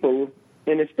the people.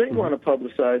 And if they want to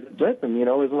publicize it, let them.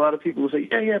 There's a lot of people who say,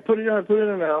 yeah, put it on.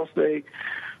 I'll say,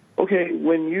 okay,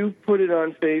 when you put it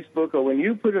on Facebook or when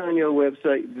you put it on your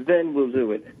website, then we'll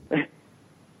do it.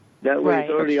 That way,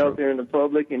 it's already out there in the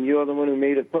public, and you're the one who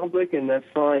made it public, and that's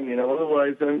fine.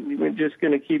 Otherwise, we're just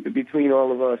going to keep it between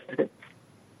all of us.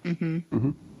 Mm-hmm. Mm-hmm.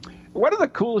 One of the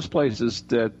coolest places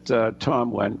that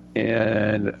Tom went,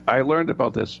 and I learned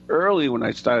about this early when I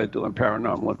started doing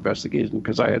paranormal investigation,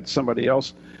 because I had somebody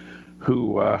else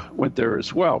who went there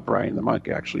as well. Brian the Monk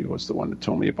actually was the one that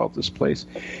told me about this place.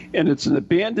 And it's an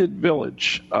abandoned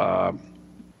village. God,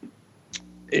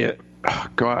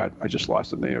 I just lost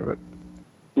the name of it.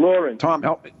 Lawrence. Tom,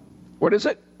 help me. What is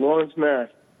it? Lawrence, Mass.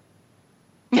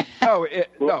 No.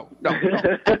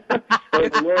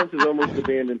 Lawrence is almost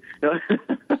abandoned.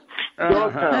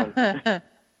 Dogtown.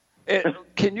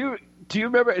 Do you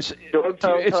remember?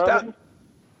 Dogtown.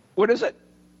 What is it?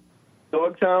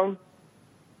 Dogtown.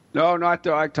 No, not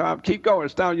Dogtown. Keep going.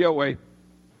 It's down your way.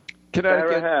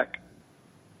 Connecticut. Barrahack.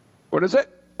 What is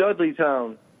it?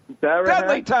 Dudleytown.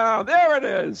 Dudleytown. There it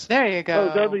is. There you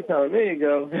go. Oh, Dudleytown. There you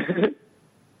go.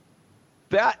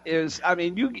 That is, I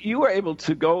mean, you were able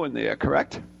to go in there,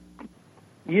 correct?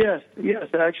 Yes,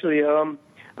 actually.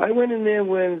 I went in there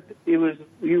when you were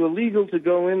legal to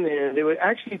go in there. They were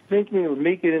actually thinking of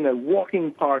making it in a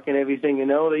walking park and everything,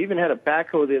 They even had a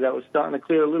backhoe there that was starting to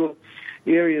clear little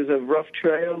areas of rough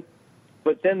trail.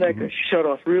 But then that got shut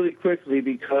off really quickly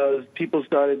because people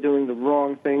started doing the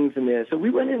wrong things in there. So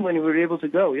we went in when we were able to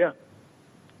go, yeah.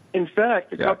 In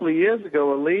fact, a couple of years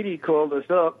ago, a lady called us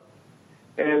up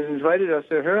and invited us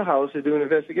to her house to do an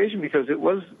investigation because it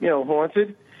was,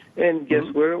 haunted. And guess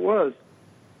where it was?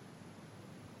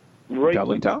 Right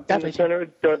Dudleytown? in the center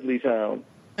of Dudleytown.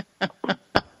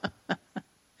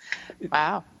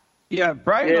 Wow. Yeah,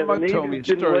 Brian Lamont told me a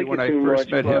story when I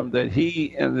first met him that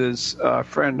he and his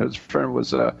friend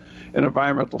was an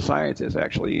environmental scientist,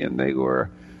 actually, and they were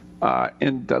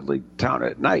in Dudleytown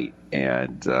at night.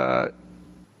 And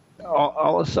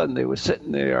all of a sudden they were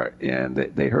sitting there and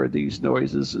they heard these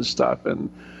noises and stuff and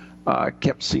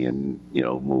kept seeing,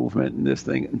 movement and this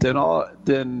thing. And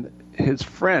then his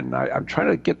friend, I'm trying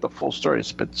to get the full story.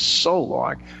 It's been so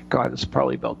long. God, it's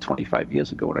probably about 25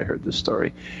 years ago when I heard this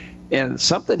story. And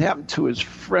something happened to his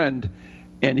friend,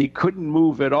 and he couldn't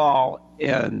move at all.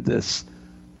 And this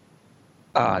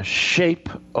shape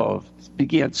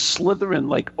began slithering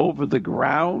like over the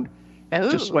ground. Ooh.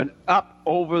 Just went up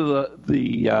over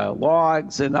the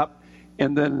logs and up,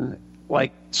 and then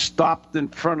like stopped in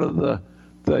front of the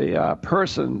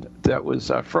person that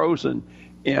was frozen.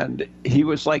 And he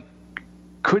was like,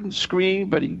 couldn't scream,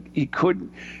 but he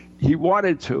couldn't. He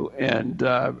wanted to, and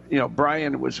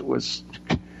Brian was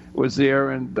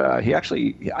there, and he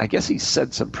actually, I guess he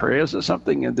said some prayers or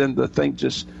something, and then the thing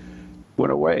just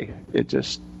went away. It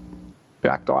just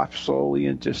backed off slowly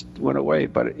and just went away.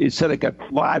 But he said it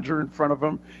got larger in front of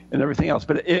him and everything else.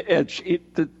 But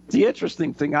the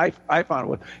interesting thing I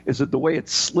found is that the way it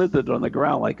slithered on the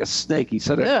ground like a snake. He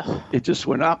said it just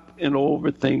went up and over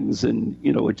things, and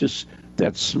it just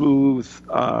that smooth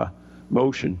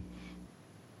motion.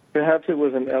 Perhaps it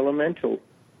was an elemental.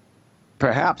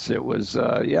 Perhaps it was,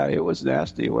 it was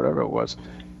nasty, whatever it was.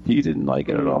 He didn't like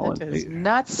it at all. That does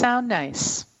not sound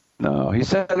nice. No, he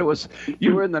said it was,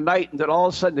 you were in the night, and then all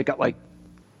of a sudden it got like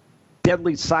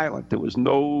deadly silent. There was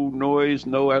no noise,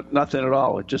 nothing at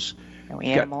all. It just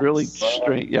got really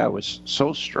strange. Yeah, it was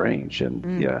so strange.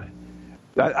 And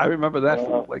I remember that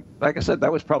from, like I said,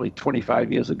 that was probably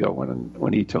 25 years ago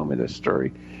when he told me this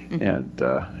story. And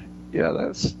I've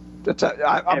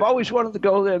always wanted to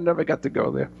go there and never got to go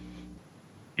there.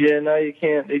 Yeah, now you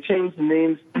can't. They changed the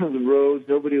names of the roads.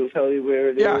 Nobody will tell you where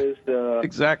it is.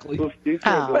 Exactly. You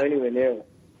can't go anywhere near it.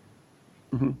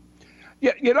 Mm-hmm.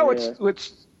 Yeah,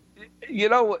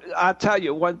 I'll tell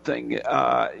you one thing.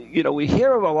 We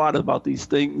hear a lot about these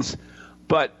things,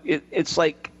 but it's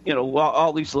like,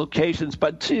 all these locations.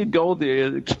 But until you go there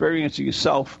and experience it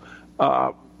yourself,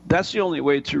 that's the only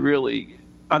way to really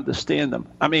understand them.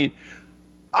 I mean,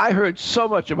 I heard so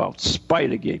much about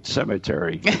Spidergate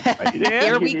Cemetery.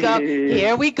 Here we go.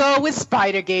 Here we go with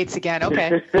Spidergates again.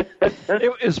 Okay.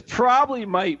 It is probably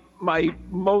my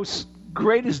most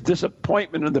greatest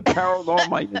disappointment in the paranormal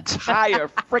my entire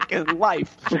freaking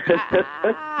life.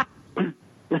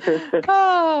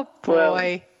 Oh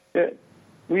boy. Well,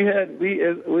 we went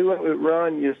with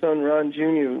Ron, your son Ron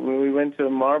Jr. when we went to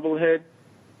Marblehead.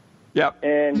 Yep.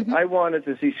 And I wanted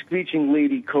to see Screeching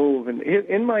Lady Cove. And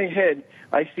in my head,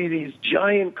 I see these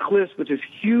giant cliffs with this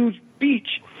huge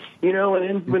beach, and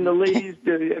then when the ladies,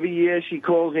 every year she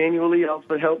calls annually out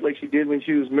for help like she did when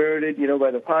she was murdered,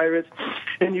 by the pirates.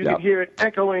 And you can hear it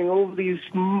echoing over these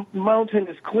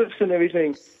mountainous cliffs and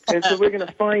everything. And so we're going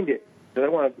to find it. So I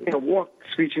want to, walk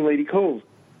Screeching Lady Cove.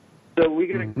 So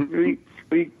we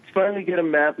finally get a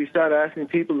map. We start asking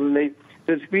people, and they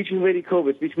said Screeching Lady Cove.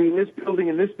 It's between this building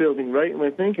and this building, right? And we're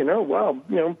thinking, oh, wow,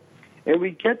 And we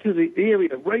get to the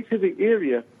area, right to the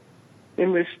area,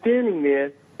 and we're standing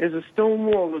there. There's a stone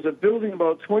wall. There's a building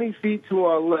about 20 feet to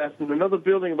our left and another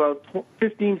building about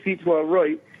 15 feet to our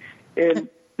right. And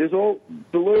there's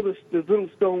below this little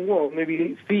stone wall, maybe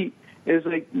 8 feet, is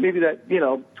like maybe that,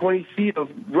 20 feet of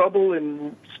rubble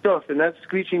and stuff, and that's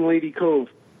Screeching Lady Cove.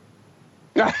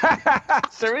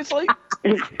 Seriously?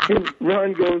 And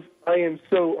Ron goes, I am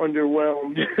so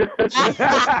underwhelmed.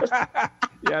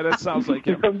 Yeah, that sounds like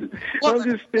him. I'm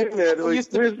just standing there, like,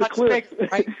 where's the cliff?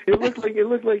 Right? It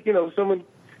looked like someone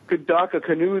could dock a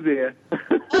canoe there.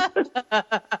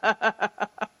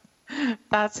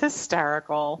 That's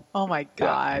hysterical. Oh my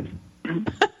God.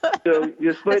 So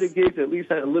your Spider Gates at least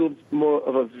had a little more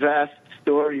of a vast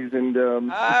stories and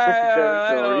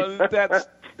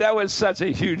that was such a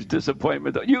huge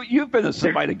disappointment. You've been to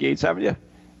Spider Gates, haven't you,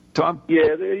 Tom?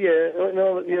 Yeah.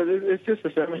 It's just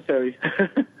a cemetery.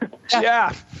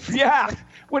 Yeah.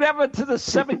 Whatever to the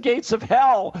 7 gates of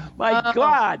hell. My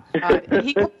God.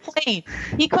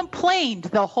 He complained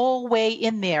the whole way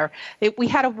in there. We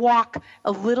had to walk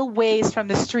a little ways from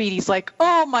the street. He's like,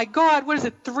 oh, my God, what is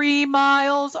it, 3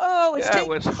 miles? Oh, it's it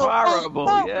was horrible.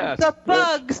 Yes. The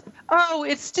bugs. Oh,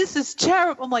 this is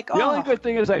terrible. I'm like, The only good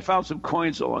thing is I found some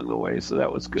coins along the way, so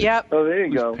that was good. Yep. Oh, there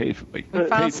you go. Paid for we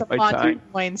found some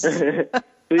coins.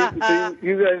 So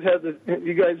you guys had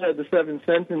the 7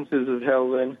 sentences of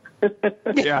hell then.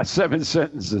 Yeah, 7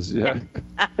 sentences. Yeah.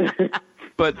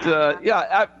 But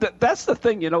that's the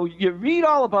thing. You read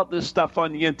all about this stuff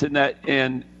on the internet,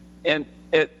 and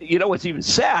what's even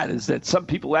sad is that some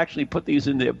people actually put these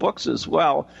in their books as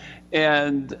well,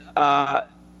 and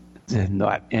they're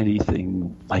not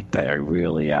anything like they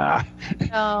really are.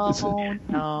 No,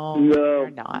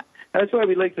 they're not. That's why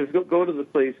we like to go to the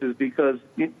places because.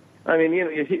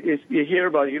 You hear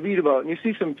about it, you read about it, and you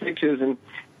see some pictures, and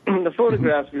the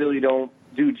photographs really don't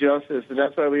do justice, and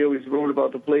that's why we always wrote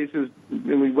about the places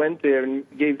when we went there and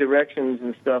gave directions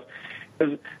and stuff.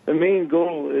 Because the main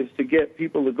goal is to get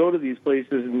people to go to these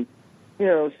places and,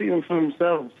 see them for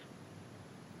themselves.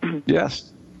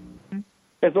 Yes.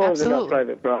 As long as they're not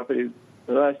private property.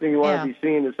 The last thing you want to be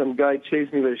seeing is some guy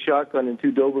chasing me with a shotgun and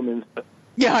 2 Dobermans.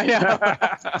 Yeah.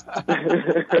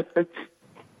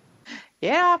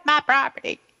 Yeah, my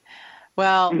property.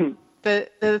 Well,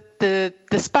 the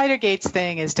Spider Gates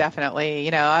thing is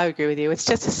definitely, I agree with you. It's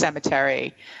just a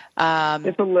cemetery. It's a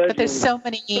legend. But there's so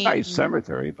many. It's a nice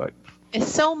cemetery, but. There's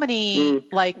so many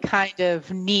kind of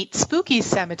neat, spooky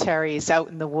cemeteries out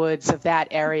in the woods of that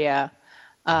area.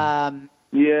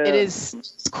 It is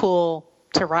cool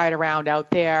to ride around out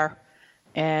there,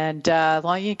 and as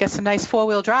long as you get some nice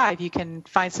 4-wheel drive, you can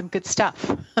find some good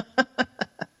stuff.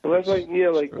 Well, that's like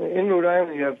in Rhode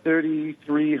Island, you have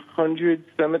 3,300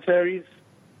 cemeteries.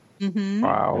 Mm-hmm.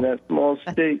 Wow. In that small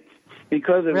state.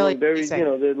 Because everyone buried,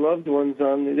 their loved ones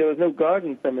there was no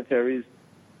garden cemeteries.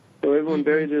 So everyone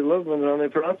buried their loved ones on their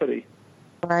property.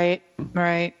 Right.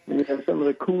 And you have some of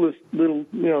the coolest little,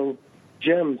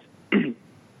 gems.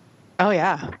 Oh,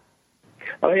 yeah.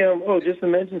 Just to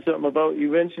mention something about,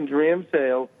 you mentioned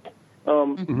Ramsdale.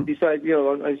 Besides,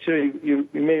 I'm sure you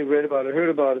may have read about it, heard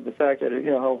about it, the fact that,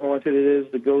 how haunted it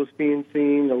is, the ghost being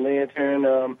seen, the lantern,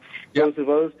 those of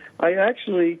us. I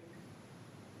actually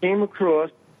came across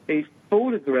a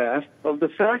photograph of the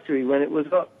factory when it was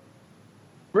up.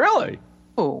 Really?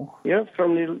 Oh. Yeah,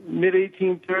 from the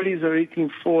mid-1830s or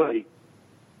 1840.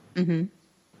 Mm-hmm.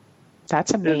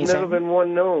 That's amazing. There's never been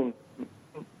one known.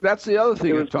 That's the other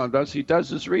thing that Tom does. He does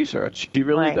his research. He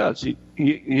really does.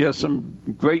 He has some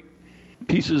great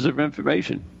pieces of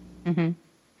information. Mm-hmm.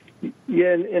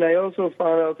 Yeah, and I also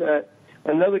found out that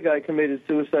another guy committed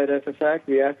suicide at the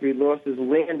factory after he lost his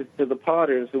land to the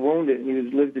Potters who owned it, and he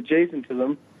lived adjacent to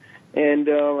them. And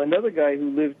another guy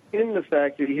who lived in the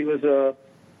factory, he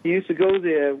used to go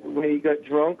there when he got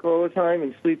drunk all the time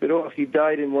and sleep it off. He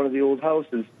died in one of the old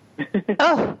houses.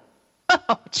 Oh,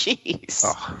 jeez.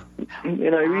 Oh.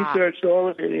 And I researched all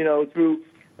of it, through.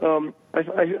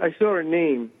 I saw a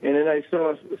name, and then I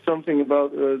saw something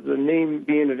about the name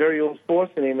being a very old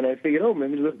Foster name, and I figured,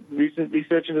 maybe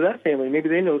research into that family. Maybe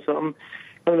they know something.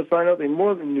 come to find out they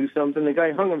more than knew something. The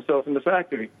guy hung himself in the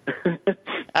factory.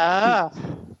 Oh,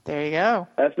 there you go.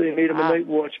 After they made him a night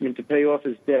watchman to pay off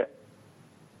his debt.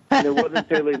 And it wasn't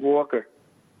Pele Walker.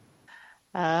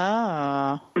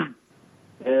 Oh.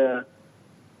 Yeah.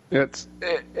 There's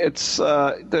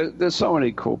so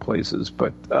many cool places,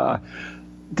 but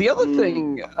the other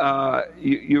thing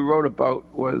you wrote about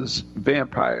was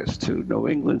vampires too, New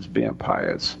England's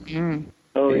vampires.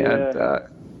 Oh, and, yeah.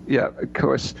 Yeah, of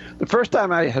course. The first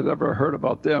time I had ever heard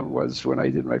about them was when I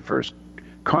did my first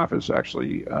conference.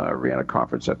 Actually, ran a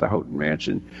conference at the Houghton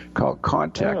Mansion called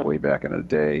Contact way back in the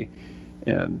day,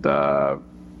 and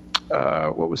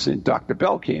what was it? Dr.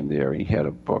 Bell came there, and he had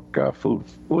a book, Food.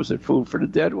 What was it? Food for the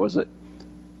Dead, was it?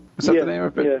 Was that the name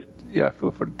of it? Yes. Yeah,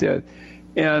 Food for the Dead.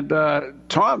 And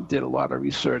Tom did a lot of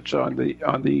research on the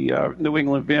New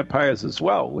England vampires as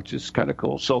well, which is kind of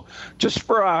cool. So, just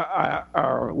for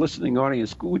our listening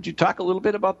audience, would you talk a little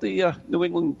bit about the New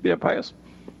England vampires?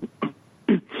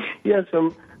 Yes,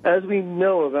 as we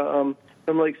know,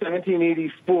 from like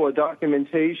 1784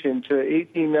 documentation to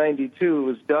 1892,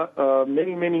 was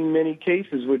many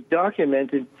cases were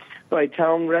documented by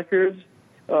town records,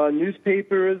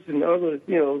 newspapers, and other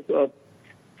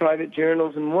private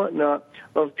journals and whatnot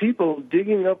of people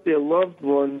digging up their loved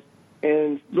ones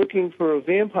and looking for a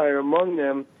vampire among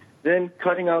them, then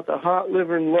cutting out the heart,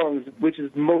 liver, and lungs, which is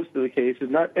most of the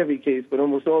cases, not every case, but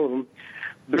almost all of them,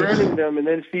 burning them and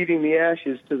then feeding the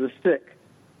ashes to the sick.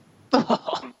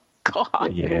 Oh,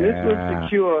 God. Yeah. And this was to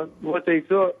cure what they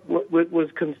thought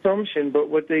was consumption, but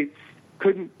what they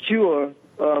couldn't cure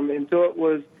and thought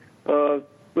was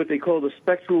what they called a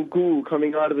spectral ghoul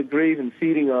coming out of the grave and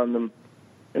feeding on them.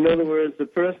 In other words, the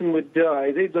person would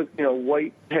die. They'd look,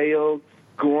 white, pale,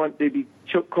 gaunt. They'd be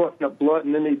caught in blood,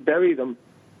 and then they'd bury them.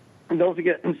 And don't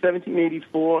forget, in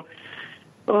 1784,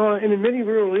 and in many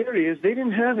rural areas, they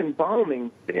didn't have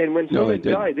embalming. And when someone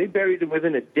died, they buried them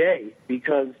within a day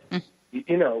because, they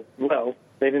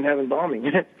didn't have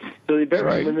embalming. So they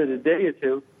buried them within a day or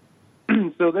two.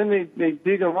 So then they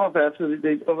dig them up after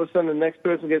all of a sudden the next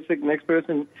person gets sick,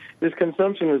 this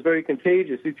consumption was very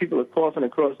contagious. These people are coughing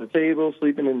across the table,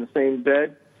 sleeping in the same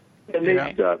bed. And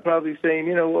they start probably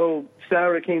saying,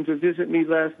 Sarah came to visit me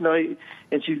last night,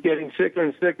 and she's getting sicker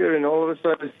and sicker, and all of a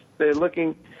sudden they're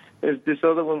looking as this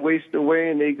other one wastes away,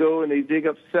 and they go and they dig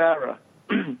up Sarah.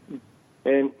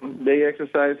 And they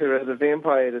exercise her as a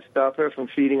vampire to stop her from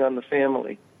feeding on the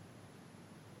family.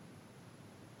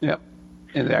 Yep.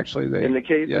 And actually, in the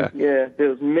cases,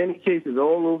 there's many cases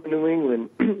all over New England.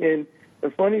 And the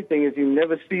funny thing is, you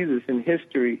never see this in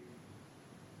history.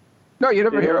 No, you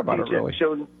never hear about it, really.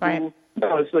 Right.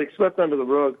 No, it's like swept under the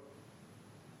rug.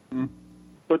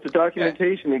 But the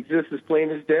documentation exists as plain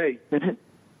as day.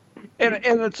 And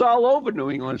it's all over New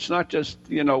England. It's not just,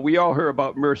 we all hear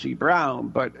about Mercy Brown,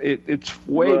 but it's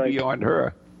way beyond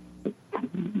her.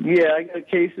 Yeah, I got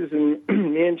cases in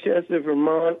Manchester,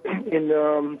 Vermont,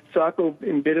 in Saco,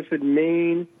 in Biddeford,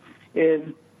 Maine,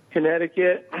 in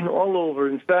Connecticut, all over.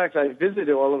 In fact, I visited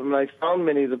all of them, and I found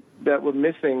many that were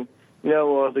missing,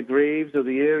 or the graves or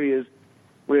the areas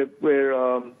where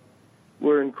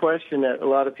were in question that a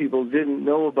lot of people didn't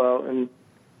know about and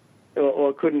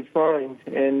or couldn't find,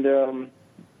 and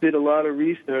did a lot of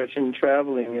research and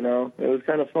traveling. It was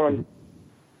kind of fun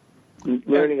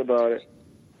learning about it.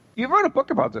 You wrote a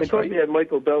book about this, right? Of course, you had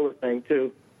Michael Bella thing,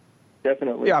 too.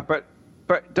 Definitely. Yeah, but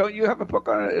don't you have a book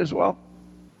on it as well?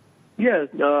 Yes,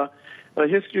 A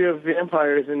History of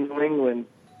Vampires in New England.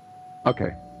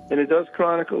 Okay. And it does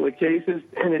chronicle the cases,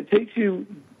 and it takes you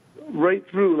right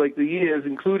through, like, the years,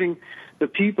 including the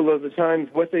people of the times,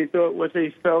 what they thought, what they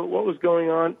felt, what was going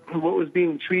on, what was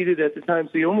being treated at the time.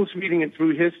 So you're almost reading it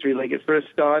through history, like it first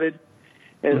started,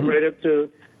 and right up to,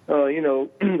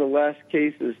 the last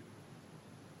cases.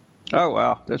 Oh,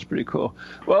 wow. That's pretty cool.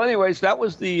 Well, anyways, that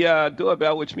was the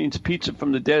doorbell, which means Pizza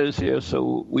from the Dead is here,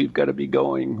 so we've got to be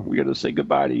going. We're going to say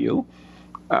goodbye to you.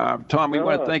 Tom, we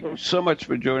want to thank you so much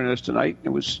for joining us tonight. It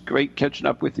was great catching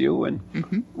up with you, and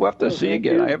we'll have to see you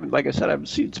again. Like I said, I haven't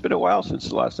seen. It's been a while since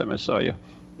the last time I saw you.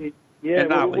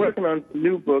 Yeah, we're working on some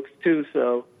new books, too,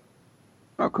 so.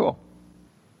 Oh, cool.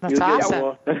 That's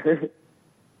awesome.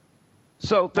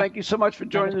 So thank you so much for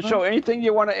joining the show. Anything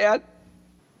you want to add?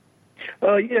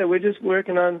 Yeah, we're just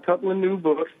working on a couple of new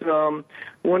books.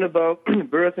 One about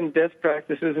birth and death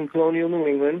practices in colonial New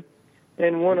England,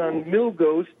 and one on mill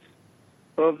ghosts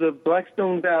of the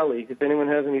Blackstone Valley, if anyone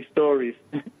has any stories.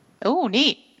 Oh,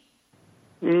 neat.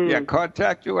 Yeah,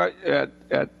 contact you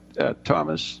at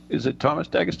Thomas. Is it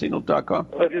ThomasDagostino.com?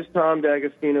 Just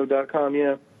TomDagostino.com,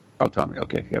 yeah. Oh, Tommy,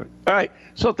 okay. All right,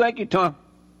 so thank you, Tom.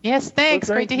 Yes, thanks.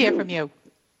 Well, Great to hear from you.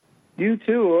 You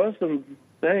too, awesome.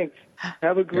 Thanks.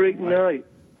 Have a great night.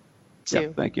 Too. Yeah,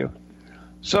 thank you.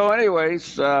 So,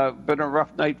 anyways, been a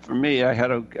rough night for me.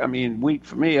 Week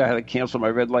for me. I had to cancel my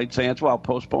red light seance. Well,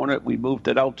 postpone it. We moved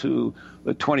it out to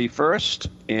the 21st,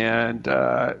 and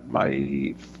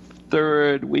my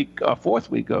fourth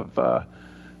week of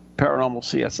Paranormal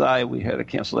CSI, we had to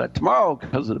cancel that tomorrow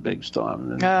because of the big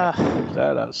storm. And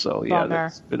that out. So yeah,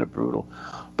 that's been a brutal.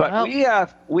 But we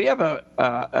have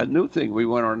a new thing we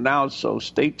want to announce. So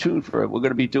stay tuned for it. We're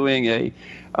going to be doing a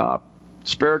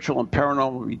spiritual and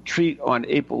paranormal retreat on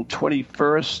April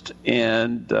 21st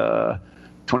and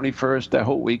 21st, that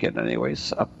whole weekend,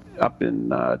 anyways, up in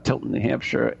Tilton, New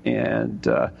Hampshire, and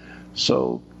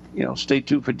so. Stay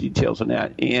tuned for details on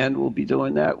that. And we'll be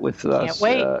doing that with us,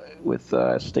 with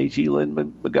Stacey, Lynn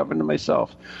McGovern, and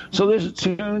myself. So there's the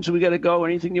tunes. We got to go.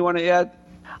 Anything you want to add?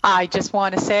 I just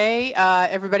want to say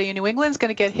everybody in New England is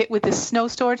going to get hit with this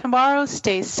snowstorm tomorrow.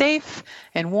 Stay safe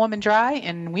and warm and dry,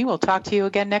 and we will talk to you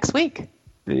again next week.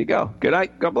 There you go. Good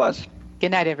night. God bless.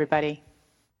 Good night, everybody.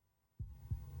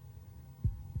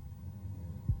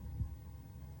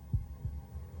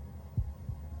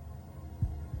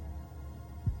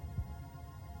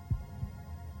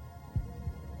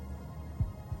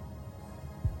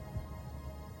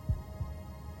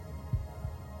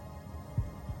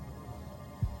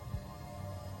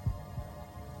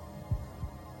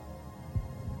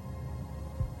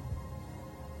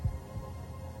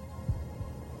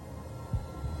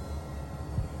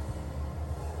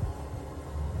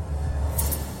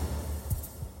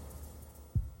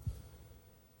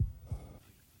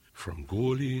 From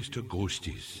goalies to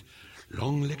ghosties,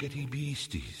 long-leggedy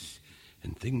beasties,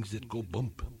 and things that go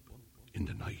bump in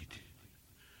the night.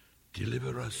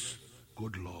 Deliver us,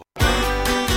 good Lord.